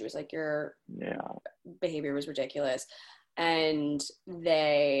this because she was like, your behavior was ridiculous. And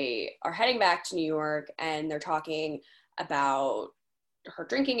they are heading back to New York, and they're talking about her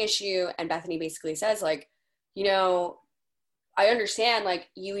drinking issue. And Bethany basically says, like, you know, I understand, like,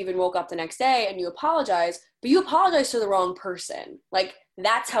 you even woke up the next day and you apologize, but you apologized to the wrong person. Like,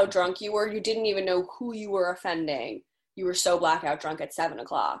 that's how drunk you were. You didn't even know who you were offending. You were so blackout drunk at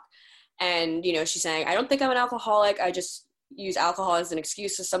 7:00. And, you know, she's saying, I don't think I'm an alcoholic. I just use alcohol as an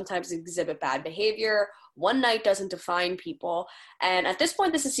excuse to sometimes exhibit bad behavior. One night doesn't define people. And at this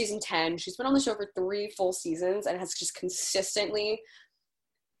point, this is season 10. She's been on the show for 3 full seasons and has just consistently,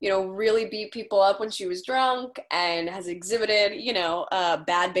 you know, really beat people up when she was drunk and has exhibited, you know,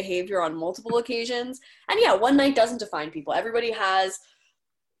 bad behavior on multiple occasions. And yeah, one night doesn't define people. Everybody has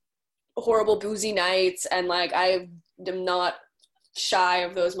horrible boozy nights, and like I am not shy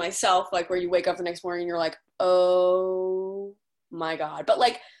of those myself, like where you wake up the next morning and you're like, oh my God. But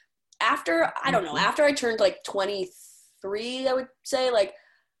like after I turned like 23, I would say, like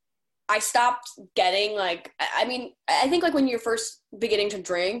I stopped getting like, I mean, I think like when you're first beginning to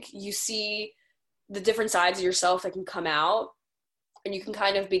drink, you see the different sides of yourself that can come out, and you can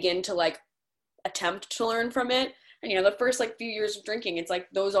kind of begin to like attempt to learn from it. And, you know, the first like few years of drinking, it's like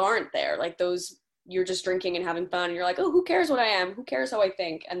those aren't there. Like those, you're just drinking and having fun. And you're like, oh, who cares what I am? Who cares how I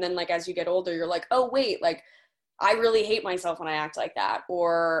think? And then like as you get older, you're like, oh, wait, like I really hate myself when I act like that.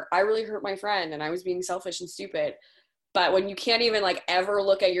 Or I really hurt my friend and I was being selfish and stupid. But when you can't even like ever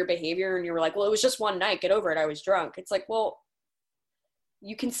look at your behavior and you're like, well, it was just one night, get over it, I was drunk. It's like, well,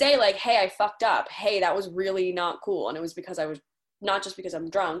 you can say like, hey, I fucked up. Hey, that was really not cool. And it was because I was, not just because I'm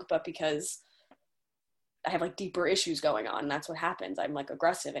drunk, but because I have like deeper issues going on. And that's what happens. I'm like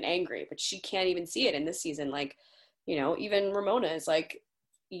aggressive and angry, but she can't even see it in this season. Like, you know, even Ramona is like,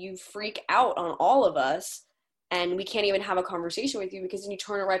 you freak out on all of us and we can't even have a conversation with you because then you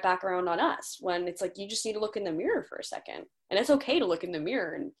turn it right back around on us, when it's like, you just need to look in the mirror for a second. And it's okay to look in the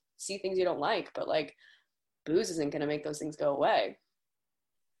mirror and see things you don't like, but like booze isn't going to make those things go away.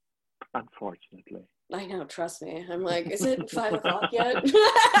 Unfortunately. I know, trust me. I'm like, is it 5:00 yet?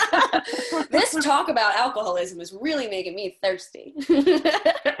 This talk about alcoholism is really making me thirsty.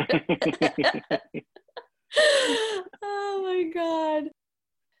 Oh my God.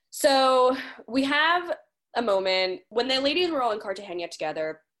 So we have a moment when the ladies were all in Cartagena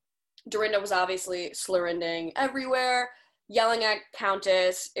together. Dorinda was obviously slurring everywhere, yelling at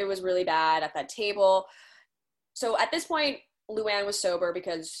Countess. It was really bad at that table. So at this point, Luann was sober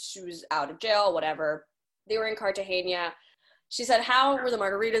because she was out of jail, whatever. They were in Cartagena. She said, how were the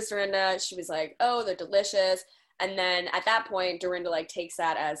margaritas, Dorinda? She was like, oh, they're delicious. And then at that point, Dorinda like takes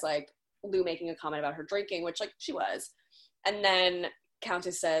that as like Lou making a comment about her drinking, which like she was. And then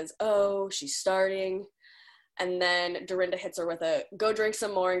Countess says, oh, she's starting. And then Dorinda hits her with a, go drink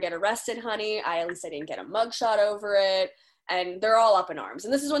some more and get arrested, honey. At least I didn't get a mugshot over it. And they're all up in arms.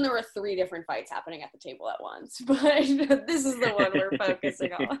 And this is when there were 3 different fights happening at the table at once. But this is the one we're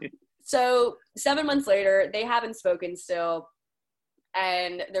focusing on. So 7 months later, they haven't spoken still.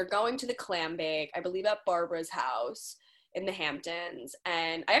 And they're going to the clam bake, I believe at Barbara's house in the Hamptons.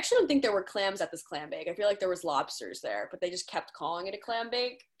 And I actually don't think there were clams at this clam bake. I feel like there was lobsters there, but they just kept calling it a clam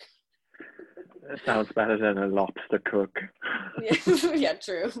bake. That sounds better than a lobster cook. Yeah,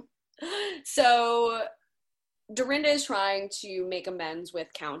 true. So Dorinda is trying to make amends with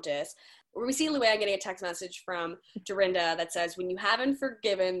Countess. We see Luann getting a text message from Dorinda that says, when you haven't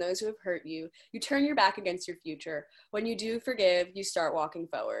forgiven those who have hurt you, you turn your back against your future. When you do forgive, you start walking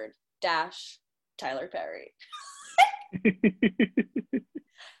forward. Dash, Tyler Perry.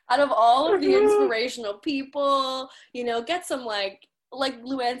 Out of all of the inspirational people, you know, get some like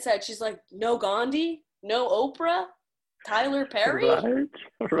Luann said, she's like, no Gandhi, no Oprah, Tyler Perry? Right.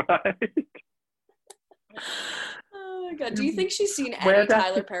 Oh my God. Do you think she's seen any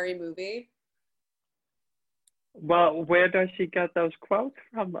Tyler Perry movie? Well, where does she get those quotes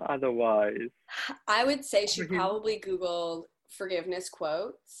from otherwise? I would say she probably Googled forgiveness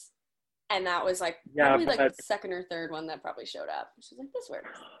quotes, and that was like probably like the second or third one that probably showed up. She's like, this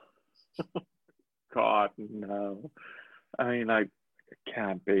works. God, no. I mean, like, it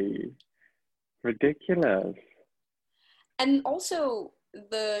can't be ridiculous. And also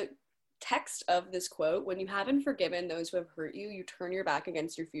the text of this quote, when you haven't forgiven those who have hurt you, you turn your back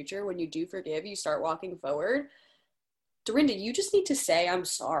against your future. When you do forgive, you start walking forward. Dorinda, you just need to say, I'm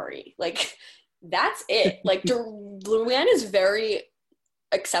sorry. Like, that's it. Like, Luann is very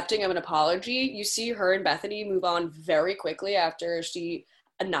accepting of an apology. You see her and Bethany move on very quickly after she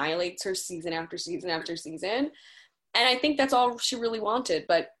annihilates her season after season after season. And I think that's all she really wanted,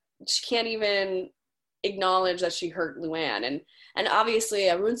 but she can't even acknowledge that she hurt Luann. And obviously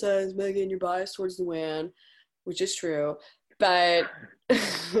everyone says, Megan, you're biased towards Luann, which is true. But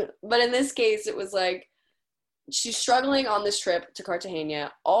but in this case, it was like, she's struggling on this trip to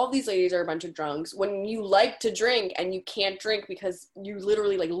Cartagena. All of these ladies are a bunch of drunks. When you like to drink and you can't drink because you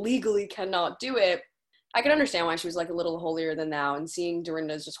literally, like, legally cannot do it, I can understand why she was, like, a little holier than thou, and seeing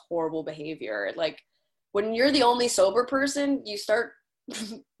Dorinda's just horrible behavior. Like, when you're the only sober person, you start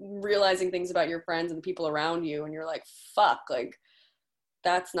realizing things about your friends and the people around you, and you're like, fuck, like,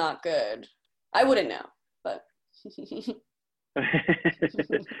 that's not good. I wouldn't know, but...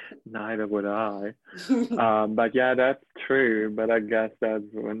 Neither would I. But yeah, that's true. But I guess that's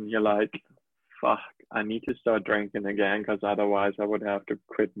when you're like, fuck, I need to start drinking again, because otherwise I would have to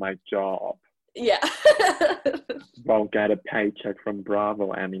quit my job. Yeah. Won't get a paycheck from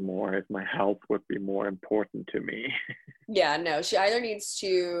Bravo anymore if my health would be more important to me. Yeah, no, she either needs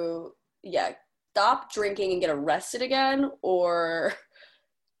to, stop drinking and get arrested again, or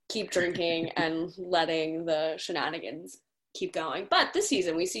keep drinking and letting the shenanigans keep going. But this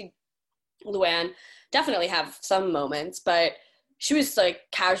season we see Luann definitely have some moments, but she was, like,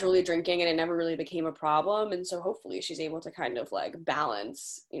 casually drinking and it never really became a problem. And so hopefully she's able to kind of, like,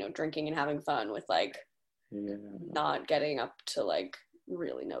 balance, you know, drinking and having fun with, like, not getting up to, like,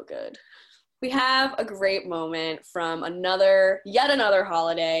 really no good. We have a great moment from yet another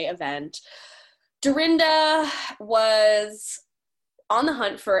holiday event. Dorinda was on the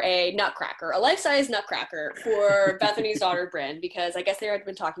hunt for a nutcracker, a life-size nutcracker for Bethany's daughter, Brynn, because I guess they had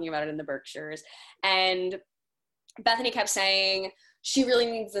been talking about it in the Berkshires. And Bethany kept saying, she really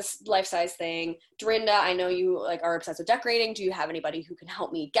needs this life-size thing. Dorinda, I know you, like, are obsessed with decorating. Do you have anybody who can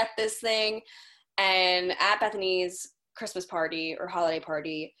help me get this thing? And at Bethany's Christmas party or holiday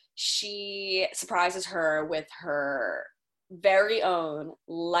party, she surprises her with her very own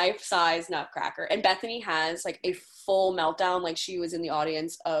life-size nutcracker, and Bethany has, like, a full meltdown, like she was in the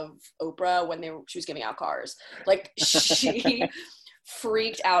audience of Oprah when she was giving out cars. Like, she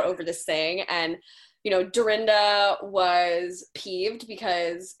freaked out over this thing. And, you know, Dorinda was peeved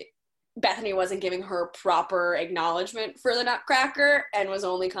because Bethany wasn't giving her proper acknowledgement for the nutcracker and was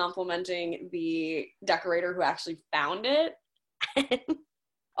only complimenting the decorator who actually found it.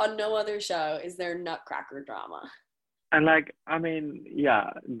 On no other show is there nutcracker drama. And, like, I mean, yeah,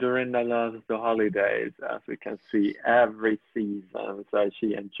 Dorinda loves the holidays, as we can see every season. So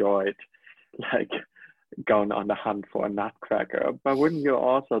she enjoyed, like, going on the hunt for a nutcracker. But wouldn't you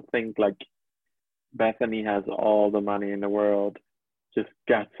also think, like, Bethany has all the money in the world, just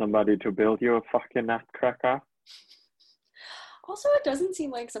get somebody to build you a fucking nutcracker? Also, it doesn't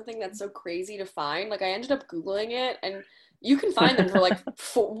seem like something that's so crazy to find. Like, I ended up Googling it, and you can find them for, like,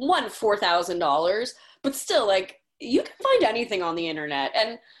 $4,000, but still, like, you can find anything on the internet.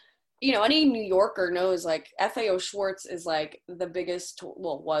 And, you know, any New Yorker knows, like, FAO Schwartz is, like, the biggest,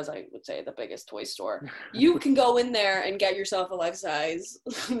 I would say, the biggest toy store. You can go in there and get yourself a life-size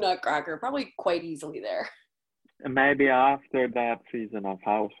nutcracker, probably quite easily there. And maybe after that season of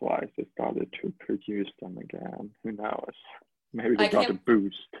Housewives, they started to produce them again. Who knows? Maybe they got a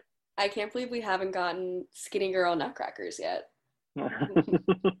boost. I can't believe we haven't gotten Skinny Girl nutcrackers yet.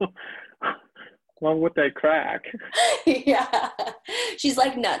 Well, would they crack? Yeah. She's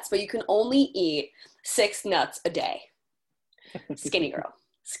like nuts, but you can only eat 6 nuts a day. Skinny Girl.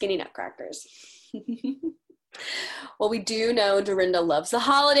 Skinny nutcrackers. Well, we do know Dorinda loves the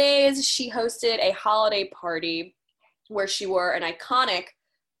holidays. She hosted a holiday party where she wore an iconic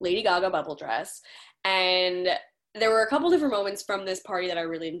Lady Gaga bubble dress. And there were a couple different moments from this party that I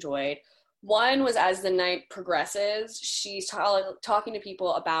really enjoyed. One was, as the night progresses, she's talking to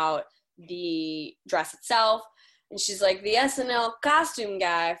people about the dress itself, and she's like, the SNL costume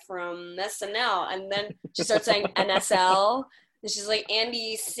guy from SNL, and then she starts saying NSL, and she's like,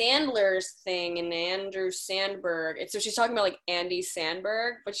 Andy Sandler's thing and Andrew Sandberg. And so she's talking about, like, Andy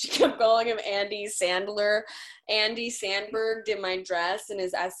Sandberg, but she kept calling him Andy Sandler. Andy Sandberg did my dress and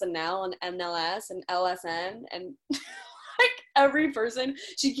his SNL and MLS and LSN, and like, every person,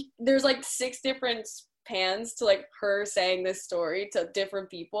 there's like 6 different pans to, like, her saying this story to different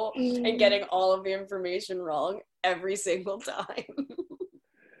people and getting all of the information wrong every single time.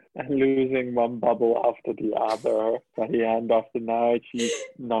 And losing one bubble after the other. By the end of the night, she's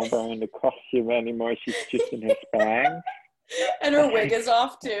not wearing the costume anymore. She's just in her Spanx. And her wig is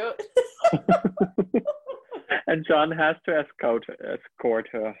off too. And John has to escort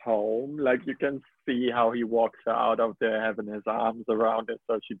her home. Like, you can see how he walks her out of there, having his arms around her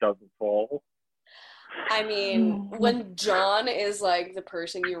so she doesn't fall. I mean, when John is like the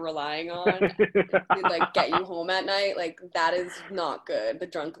person you're relying on to like get you home at night, like that is not good. The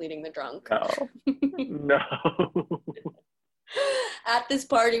drunk leading the drunk. No. At this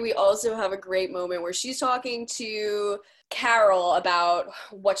party, we also have a great moment where she's talking to Carol about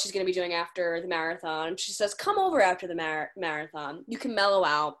what she's going to be doing after the marathon. She says, come over after the marathon. You can mellow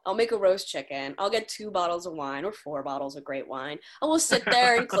out. I'll make a roast chicken. I'll get 2 bottles of wine or 4 bottles of great wine. And we'll sit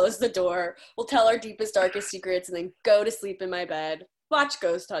there and close the door. We'll tell our deepest, darkest secrets and then go to sleep in my bed. Watch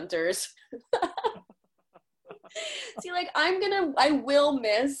Ghost Hunters. See, like, I will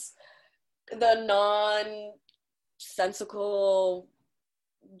miss the nonsensical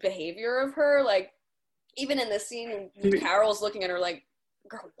behavior of her. Like, even in this scene, Carol's looking at her like,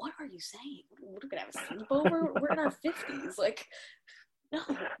 girl, what are you saying? We're going to have a sleepover? We're in our 50s. Like, no.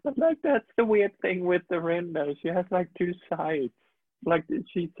 But like, that's the weird thing with Dorinda. She has like 2 sides. Like,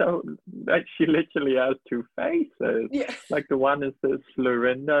 she literally has 2 faces. Yeah. Like, the one is this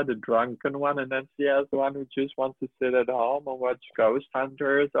Florinda, the drunken one, and then she has the one who just wants to sit at home and watch Ghost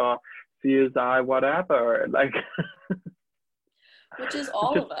Hunters or CSI, whatever. Like, which is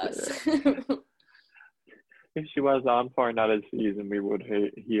all of us. If she was on for another season, we would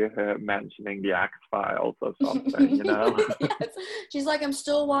hear her mentioning the X-Files or something, you know? Yes. She's like, I'm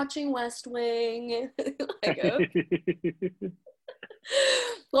still watching West Wing. Like, okay.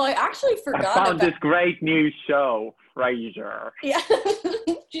 Well, I actually forgot I found this great new show, Frasier. Yeah.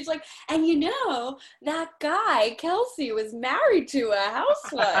 She's like, and you know, that guy, Kelsey, was married to a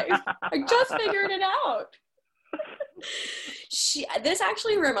housewife. I just figured it out. This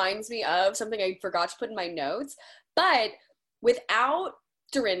actually reminds me of something I forgot to put in my notes, but without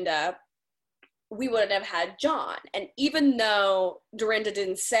Dorinda, we wouldn't have had John. And even though Dorinda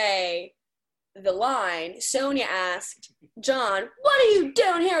didn't say the line, Sonia asked John, what are you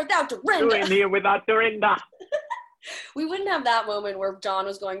doing here without Dorinda? Doing here without Dorinda. We wouldn't have that moment where John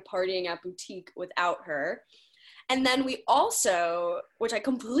was going partying at Boutique without her. And then we also, which I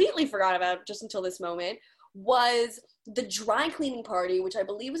completely forgot about just until this moment, was the dry cleaning party, which I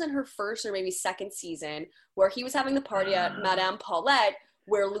believe was in her first or maybe second season, where he was having the party at Madame Paulette,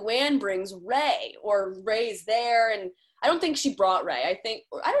 where Luann brings Ray, or Ray's there, and I don't think she brought Ray.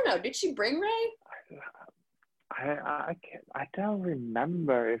 I don't know, did she bring Ray? I don't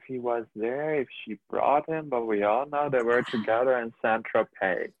remember if he was there, if she brought him, but we all know they were together in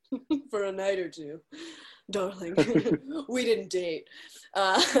Saint-Tropez. For a night or 2. Darling, we didn't date.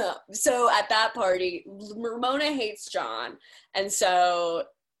 So at that party, Ramona hates John. And so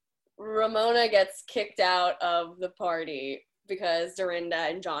Ramona gets kicked out of the party because Dorinda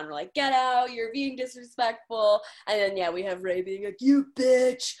and John were like, get out, you're being disrespectful. And then, yeah, we have Ray being like, you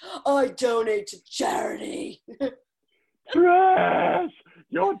bitch, I donate to charity. Trash!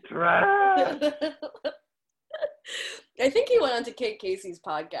 You're trash! I think he went on to Kate Casey's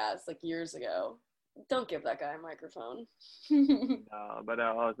podcast like years ago. Don't give that guy a microphone. No, but I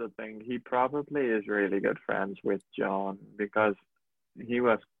also think he probably is really good friends with John because he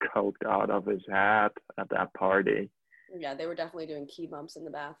was coked out of his head at that party. Yeah, they were definitely doing key bumps in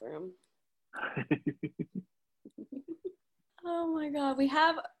the bathroom. Oh my God, we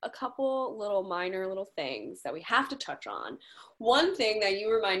have a couple minor little things that we have to touch on. One thing that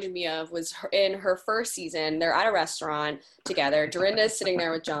you reminded me of was in her first season, they're at a restaurant together. Dorinda's sitting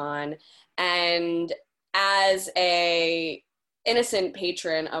there with John, and as a innocent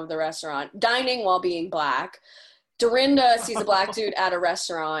patron of the restaurant, dining while being Black, Dorinda sees a Black dude at a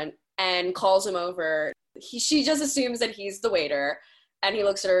restaurant and calls him over. She just assumes that he's the waiter, and he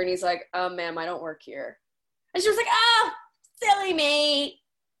looks at her and he's like, ma'am, I don't work here. And she was like, silly me.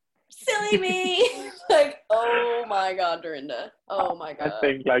 Like, oh my God, Dorinda. Oh my God.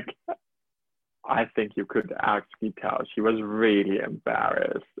 I think you could actually tell she was really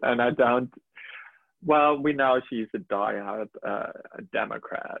embarrassed. And we know she's a diehard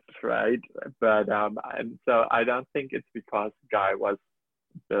Democrat, right? But and so I don't think it's because the guy was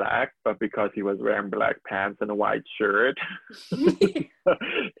Black, but because he was wearing black pants and a white shirt. He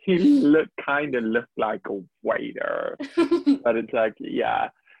kind of looked like a waiter. But it's like, yeah,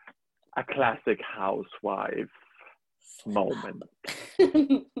 a classic housewife moment.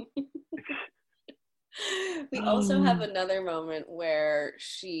 We also have another moment where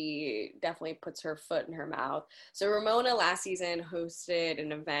she definitely puts her foot in her mouth. So Ramona last season hosted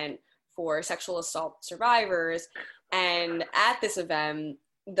an event for sexual assault survivors, and at this event,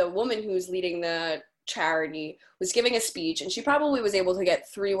 the woman who's leading the charity was giving a speech, and she probably was able to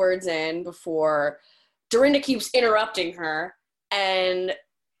get 3 words in before Dorinda keeps interrupting her, and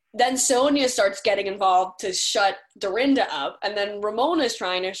then Sonia starts getting involved to shut Dorinda up, and then Ramona's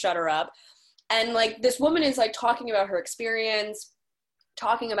trying to shut her up. And like this woman is like talking about her experience,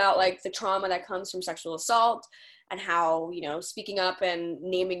 talking about like the trauma that comes from sexual assault, and how, you know, speaking up and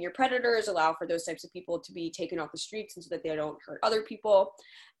naming your predators allow for those types of people to be taken off the streets and so that they don't hurt other people.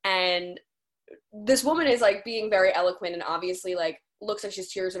 And this woman is like being very eloquent and obviously like looks like she has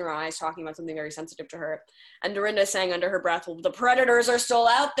tears in her eyes, talking about something very sensitive to her. And Dorinda is saying under her breath, well, the predators are still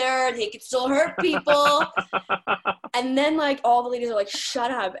out there, they can still hurt people. And then like all the ladies are like,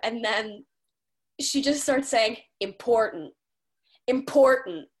 shut up. And then she just starts saying, important,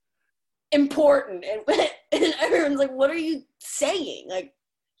 important, important. And everyone's like, what are you saying? Like,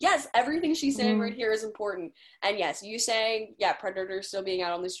 yes, everything she's saying right here is important. And yes, you saying, yeah, predators still being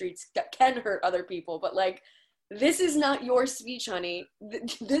out on the streets can hurt other people, but like, this is not your speech, honey.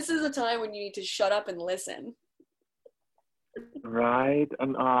 This is a time when you need to shut up and listen. Right,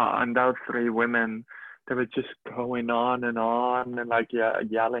 and those 3 women, they were just going on and like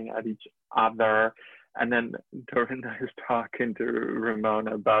yelling at each other. And then Dorinda is talking to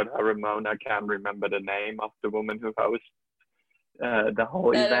Ramona about how Ramona can't remember the name of the woman who hosts the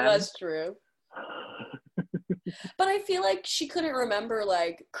whole event. That was true. But I feel like she couldn't remember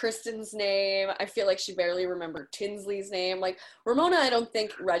like Kristen's name. I feel like she barely remembered Tinsley's name. Like Ramona, I don't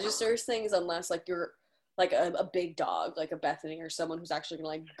think registers things unless like you're like a big dog, like a Bethany or someone who's actually gonna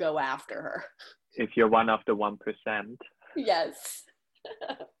like go after her. If you're one of the 1%. Yes.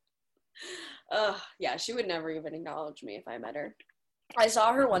 Yeah, she would never even acknowledge me if I met her. I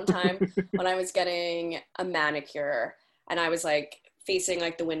saw her one time when I was getting a manicure, and I was like facing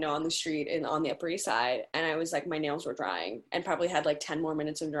like the window on the street and on the Upper East Side, and I was like, my nails were drying and probably had like 10 more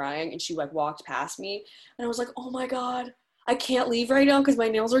minutes of drying, and she like walked past me, and I was like, oh my god, I can't leave right now because my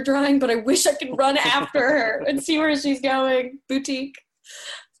nails are drying, but I wish I could run after her and see where she's going. Boutique,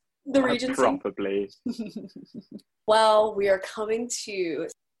 the Regency. Probably. Well, we are coming to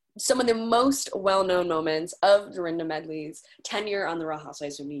some of the most well-known moments of Dorinda Medley's tenure on the Real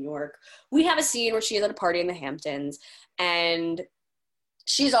Housewives of New York. We have a scene where she is at a party in the Hamptons, and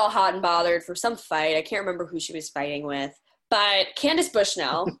she's all hot and bothered for some fight. I can't remember who she was fighting with. But Candace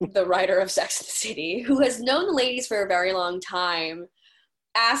Bushnell, the writer of Sex and the City, who has known the ladies for a very long time,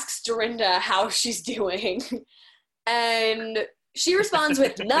 asks Dorinda how she's doing. And she responds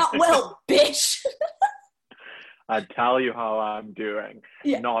with, not well, bitch. I tell you how I'm doing.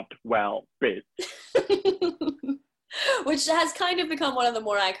 Yeah. Not well, bitch. Which has kind of become one of the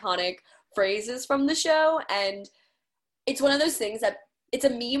more iconic phrases from the show. And it's one of those things that it's a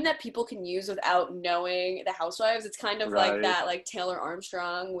meme that people can use without knowing the Housewives. It's kind of like that, like Taylor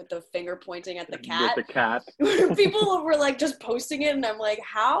Armstrong with the finger pointing at the cat. With the cat. People were like just posting it, and I'm like,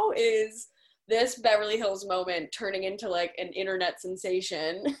 how is this Beverly Hills moment turning into like an internet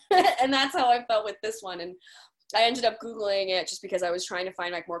sensation? And that's how I felt with this one. And I ended up Googling it just because I was trying to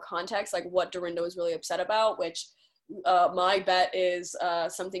find like more context, like what Dorinda was really upset about, which my bet is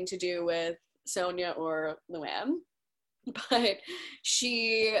something to do with Sonia or Luann. But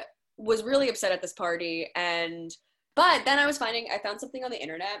she was really upset at this party. But then I found something on the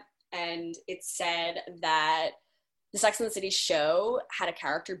internet, and it said that the Sex and the City show had a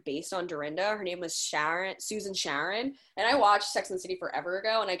character based on Dorinda. Her name was Susan Sharon. And I watched Sex and the City forever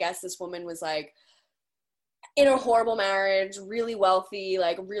ago, and I guess this woman was like in a horrible marriage, really wealthy,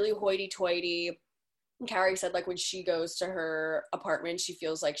 like really hoity-toity. Carrie said like when she goes to her apartment, she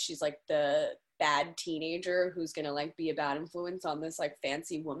feels like she's like the bad teenager who's gonna like be a bad influence on this like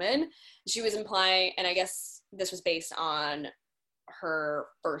fancy woman. She was implying, and I guess this was based on her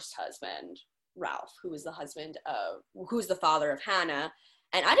first husband, Ralph, who's the father of Hannah.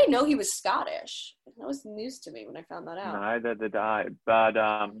 And I didn't know he was Scottish. That was news to me when I found that out. Neither did I. But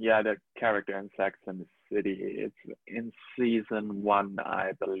yeah, the character in Sex and the City, it's in season 1,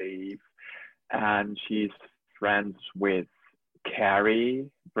 I believe. And she's friends with Carrie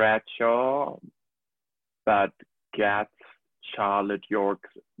Bradshaw, but gets Charlotte York's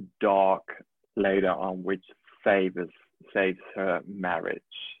dog later on, which saves her marriage.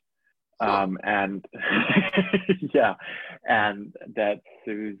 And yeah, and that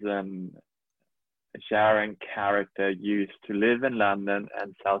Susan Sharon character used to live in London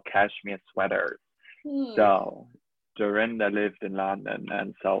and sell cashmere sweaters. So Dorinda lived in London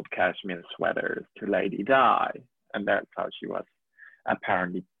and sold cashmere sweaters to Lady Di, and that's how she was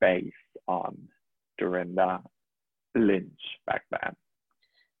apparently based on Dorinda Lynch back then.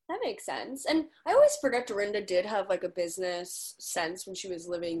 That makes sense. And I always forget Dorinda did have like a business sense when she was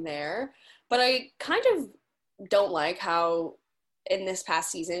living there, but I kind of don't like how in this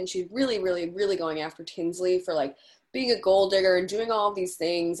past season she's really, really, really going after Tinsley for like being a gold digger and doing all of these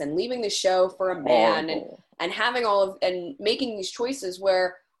things and leaving the show for a man and having all of and making these choices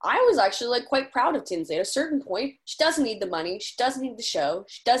where I was actually like quite proud of Tinsley. At a certain point, she doesn't need the money, she doesn't need the show,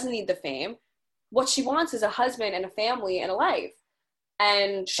 she doesn't need the fame. What she wants is a husband and a family and a life.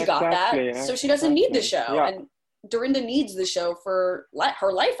 And she got that, so she doesn't need the show. Yeah. And Dorinda needs the show for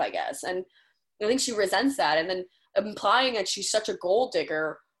her life, I guess. And I think she resents that. And then implying that she's such a gold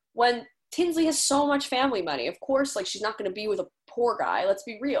digger when Tinsley has so much family money. Of course, like, she's not going to be with a poor guy. Let's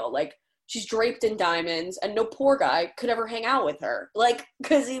be real. Like, she's draped in diamonds, and no poor guy could ever hang out with her. Like,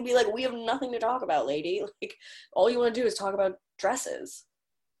 because he'd be like, we have nothing to talk about, lady. Like, all you want to do is talk about dresses.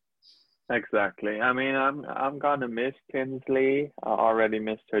 Exactly. I mean, I'm gonna miss Tinsley. I already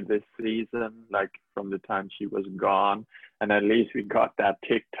missed her this season, like from the time she was gone. And at least we got that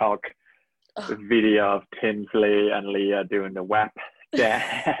TikTok video of Tinsley and Leah doing the WAP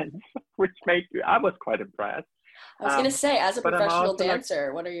dance, which I was quite impressed. I was gonna say, as a professional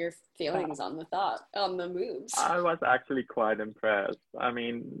dancer, what are your feelings on the moves? I was actually quite impressed. I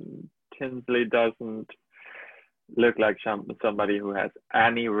mean, Tinsley doesn't look like somebody who has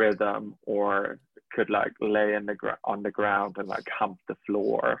any rhythm or could like lay on the ground and like hump the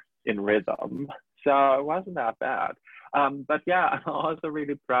floor in rhythm. So it wasn't that bad. But yeah, I'm also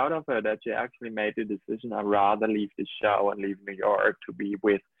really proud of her that she actually made the decision. I'd rather leave the show and leave New York to be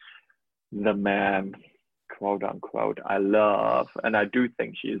with the man, quote unquote, I love. And I do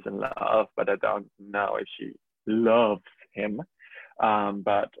think she is in love, but I don't know if she loves him.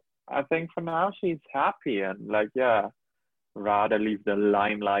 But I think for now she's happy and like, yeah, rather leave the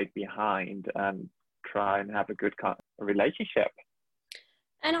limelight behind and try and have a good relationship.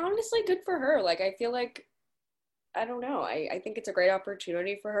 And honestly, good for her. Like, I feel like, I don't know, I think it's a great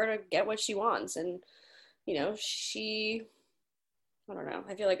opportunity for her to get what she wants. And, you know, I don't know,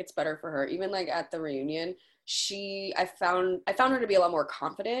 I feel like it's better for her. Even like at the reunion, I found her to be a lot more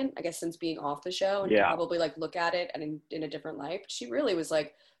confident, I guess, since being off the show, and probably like look at it and in a different light. But she really was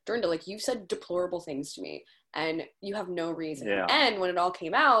like, Dorinda, like, you said deplorable things to me and you have no reason. Yeah. And when it all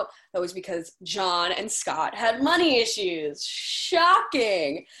came out, that was because John and Scott had money issues.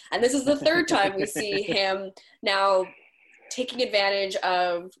 Shocking. And this is the third time we see him now taking advantage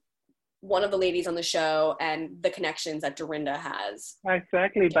of one of the ladies on the show and the connections that Dorinda has.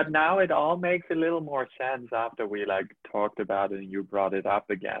 Exactly. But now it all makes a little more sense after we like talked about it and you brought it up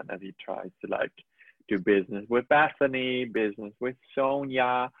again, and he tries to like do business with Bethany, business with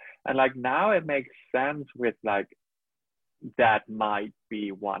Sonia, and like now it makes sense with like that might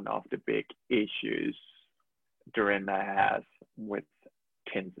be one of the big issues Dorinda has with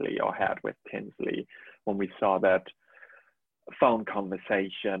Tinsley, or had with Tinsley, when we saw that phone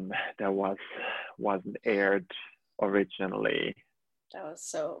conversation that wasn't aired originally. That was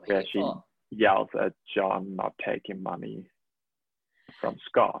so where hateful. She yells at John not taking money from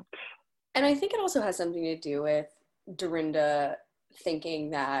Scott. And I think it also has something to do with Dorinda thinking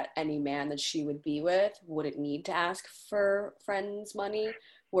that any man that she would be with wouldn't need to ask for friends' money,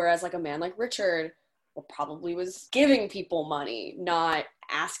 whereas like a man like Richard probably was giving people money, not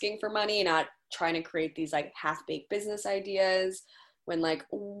asking for money, not trying to create these like half-baked business ideas. When like,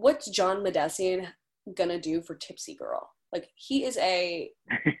 what's John Medesian gonna do for Tipsy Girl? Like, he is he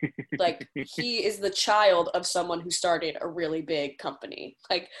is the child of someone who started a really big company.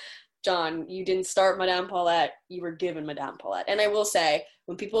 Like, John, you didn't start Madame Paulette, you were given Madame Paulette. And I will say,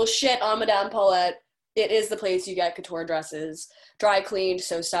 when people shit on Madame Paulette, it is the place you get couture dresses dry cleaned,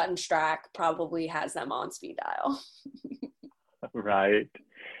 so Sutton Strack probably has them on speed dial. Right.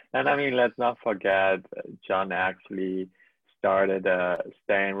 And I mean, let's not forget, John actually started a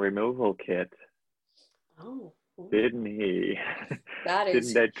stain removal kit. Oh. Didn't he? That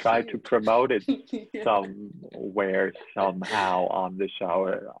is Didn't they try huge. to promote it somewhere, somehow on the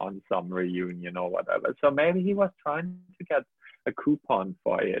show, on some reunion or whatever? So maybe he was trying to get a coupon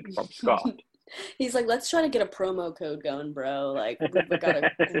for it from Scott. He's like, let's try to get a promo code going, bro. Like, we've got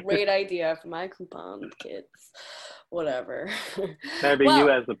a great idea for my coupon kits. Whatever. Maybe you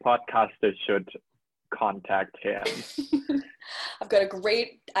as a podcaster should contact him. I've got a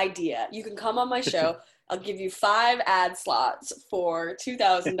great idea. You can come on my show. I'll give you 5 ad slots for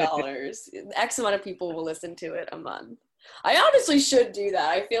 $2,000. X amount of people will listen to it a month. I honestly should do that.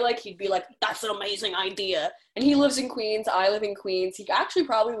 I feel like he'd be like, that's an amazing idea. And he lives in Queens. I live in Queens. He actually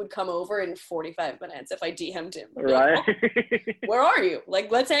probably would come over in 45 minutes if I DM'd him. Right. Like, where are you?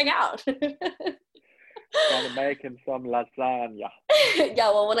 Like, let's hang out. Gonna make him some lasagna. Yeah,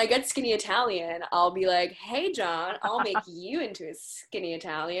 well, when I get Skinny Italian, I'll be like, hey, John, I'll make you into a Skinny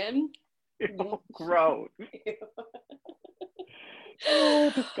Italian. Oh, gross.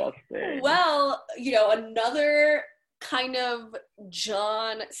 Oh, disgusting. Well, you know, another kind of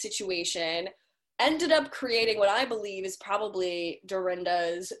John situation ended up creating what I believe is probably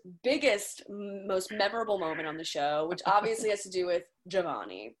Dorinda's biggest, most memorable moment on the show, which obviously has to do with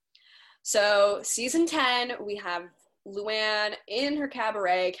Giovanni. So season 10, we have Luann in her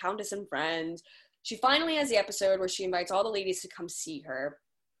cabaret, Countess and Friends. She finally has the episode where she invites all the ladies to come see her.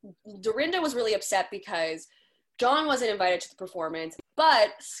 Dorinda was really upset because John wasn't invited to the performance,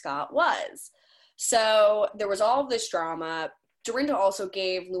 but Scott was. So there was all of this drama. Dorinda also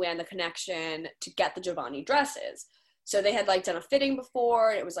gave Luann the connection to get the Giovanni dresses. So they had like done a fitting before,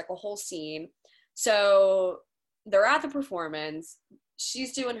 and it was like a whole scene. So they're at the performance.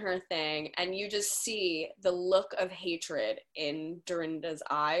 She's doing her thing, and you just see the look of hatred in Dorinda's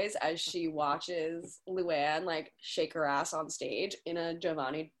eyes as she watches Luann like shake her ass on stage in a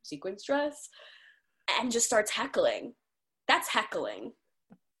Giovanni sequins dress and just starts heckling. That's heckling.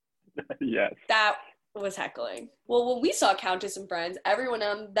 Yes. That was heckling. Well, when we saw Countess and Friends, everyone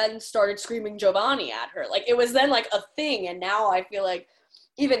then started screaming Giovanni at her. Like, it was then like a thing, and now I feel like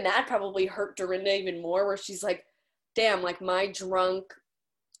even that probably hurt Dorinda even more, where she's like, damn, like my drunk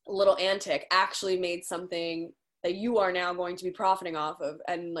little antic actually made something that you are now going to be profiting off of,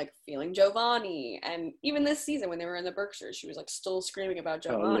 and like feeling Giovanni. And even this season when they were in the Berkshires, she was like still screaming about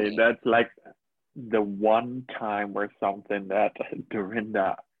Giovanni. Totally. That's like the one time where something that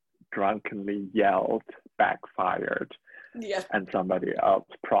Dorinda drunkenly yelled backfired. Yeah. And somebody else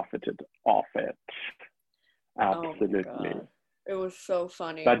profited off it. Absolutely. Oh my God. It was so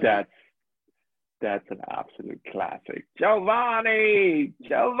funny. But that's an absolute classic. Giovanni!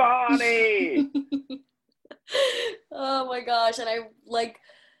 Oh my gosh. And I like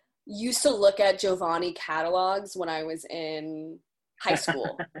used to look at Giovanni catalogs when I was in high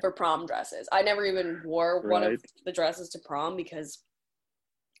school for prom dresses. I never even wore one of the dresses to prom because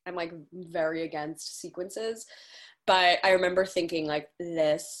I'm like very against sequences. But I remember thinking like,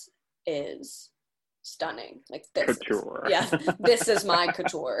 this is stunning. Like this couture. This is my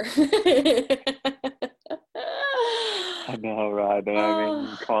couture. I know, right? I mean,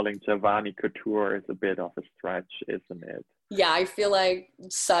 calling Giovanni couture is a bit of a stretch, isn't it? Yeah, I feel like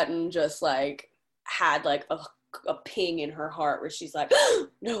Sutton just like had like a ping in her heart where she's like,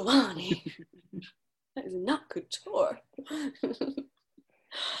 no, Giovanni, that is not couture.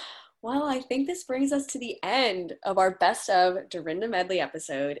 Well, I think this brings us to the end of our Best of Dorinda Medley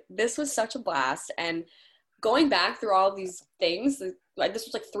episode. This was such a blast, and going back through all of these things, like this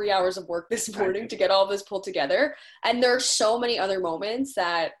was like 3 hours of work this morning to get all this pulled together, and there are so many other moments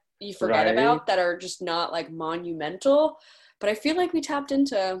that you forget about that are just not like monumental, but I feel like we tapped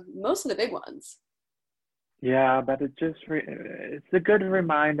into most of the big ones. Yeah, but it just it's a good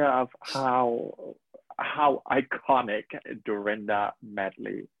reminder of how iconic Dorinda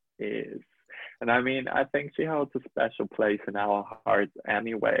Medley is. And I mean, I think she holds a special place in our hearts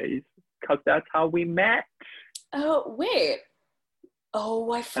anyways, because that's how we met. Oh, wait.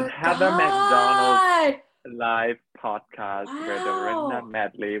 Oh, I forgot. And Heather McDonald's live podcast where Dorinda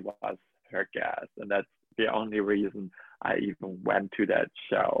Medley was her guest. And that's the only reason I even went to that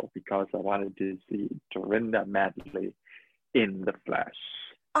show, because I wanted to see Dorinda Medley in the flesh.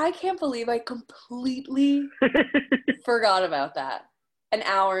 I can't believe I completely forgot about that. An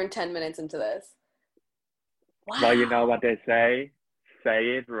hour and 10 minutes into this. Wow. Well, you know what they say?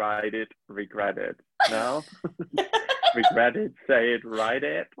 Say it, write it, regret it. No? Regret it, say it, write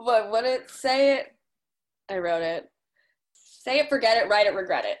it. But when it say it, I wrote it. Say it, forget it, write it,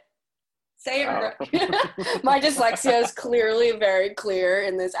 regret it. Say it, regret it. My dyslexia is clearly very clear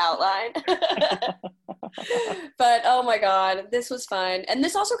in this outline. But oh my God, this was fun. And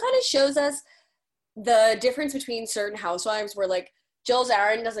this also kind of shows us the difference between certain housewives where like Jill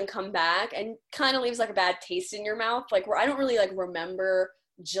Zarin doesn't come back and kind of leaves like a bad taste in your mouth. Like where I don't really like remember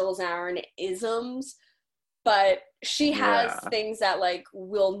Jill Zarin isms, but she has things that like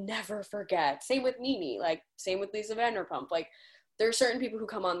we'll never forget. Same with Nene, like same with Lisa Vanderpump. Like there are certain people who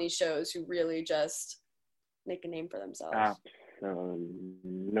come on these shows who really just make a name for themselves. Absolutely.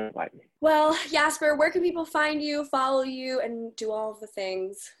 Well, Jasper, where can people find you, follow you, and do all of the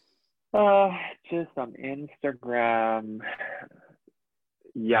things? Just on Instagram.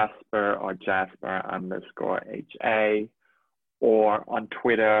 Jasper or Jasper_HA, or on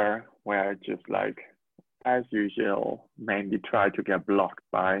Twitter, where I just like, as usual, mainly try to get blocked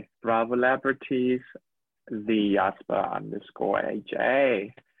by Bravo celebrities, the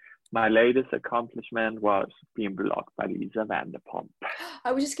Jasper_HA. My latest accomplishment was being blocked by Lisa Vanderpump.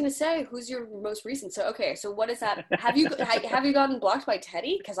 I was just gonna say, who's your most recent? So okay, so what is that? Have you gotten blocked by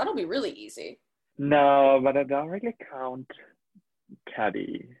Teddy? Because that'll be really easy. No, but I don't really count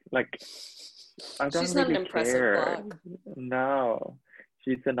Teddy. Like, I don't She's really not an impressive care. block. No,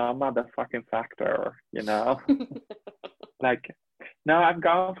 she's a no motherfucking factor, you know? Like, no, I'm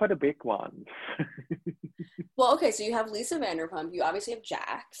going for the big ones. Well, okay, so you have Lisa Vanderpump. You obviously have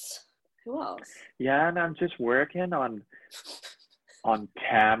Jax. Who else? Yeah, and I'm just working on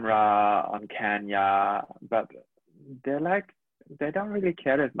Tamra, on Kenya, but they're like, they don't really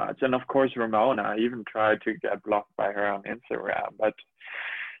care as much. And of course, Ramona, I even tried to get blocked by her on Instagram, but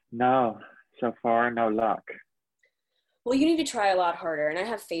no, so far, no luck. Well, you need to try a lot harder, and I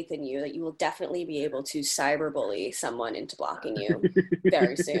have faith in you that you will definitely be able to cyberbully someone into blocking you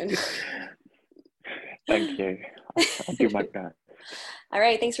very soon. Thank you. I'll do my best. All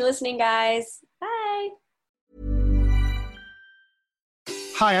right, thanks for listening, guys. Bye.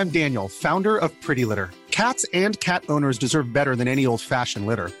 Hi, I'm Daniel, founder of Pretty Litter. Cats and cat owners deserve better than any old-fashioned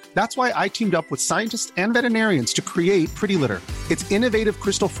litter. That's why I teamed up with scientists and veterinarians to create Pretty Litter. Its innovative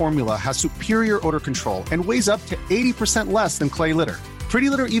crystal formula has superior odor control and weighs up to 80% less than clay litter. Pretty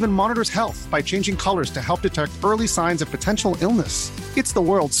Litter even monitors health by changing colors to help detect early signs of potential illness. It's the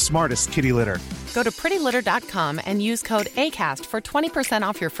world's smartest kitty litter. Go to prettylitter.com and use code ACAST for 20%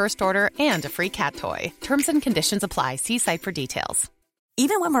 off your first order and a free cat toy. Terms and conditions apply. See site for details.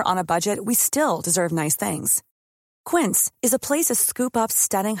 Even when we're on a budget, we still deserve nice things. Quince is a place to scoop up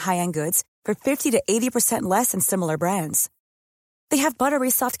stunning high-end goods for 50 to 80% less than similar brands. They have buttery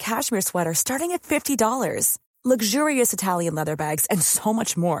soft cashmere sweaters starting at $50, luxurious Italian leather bags, and so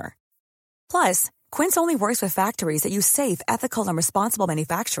much more. Plus, Quince only works with factories that use safe, ethical, and responsible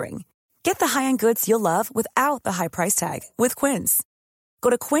manufacturing. Get the high-end goods you'll love without the high price tag with Quince. Go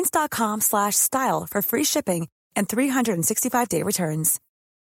to quince.com/style for free shipping and 365-day returns.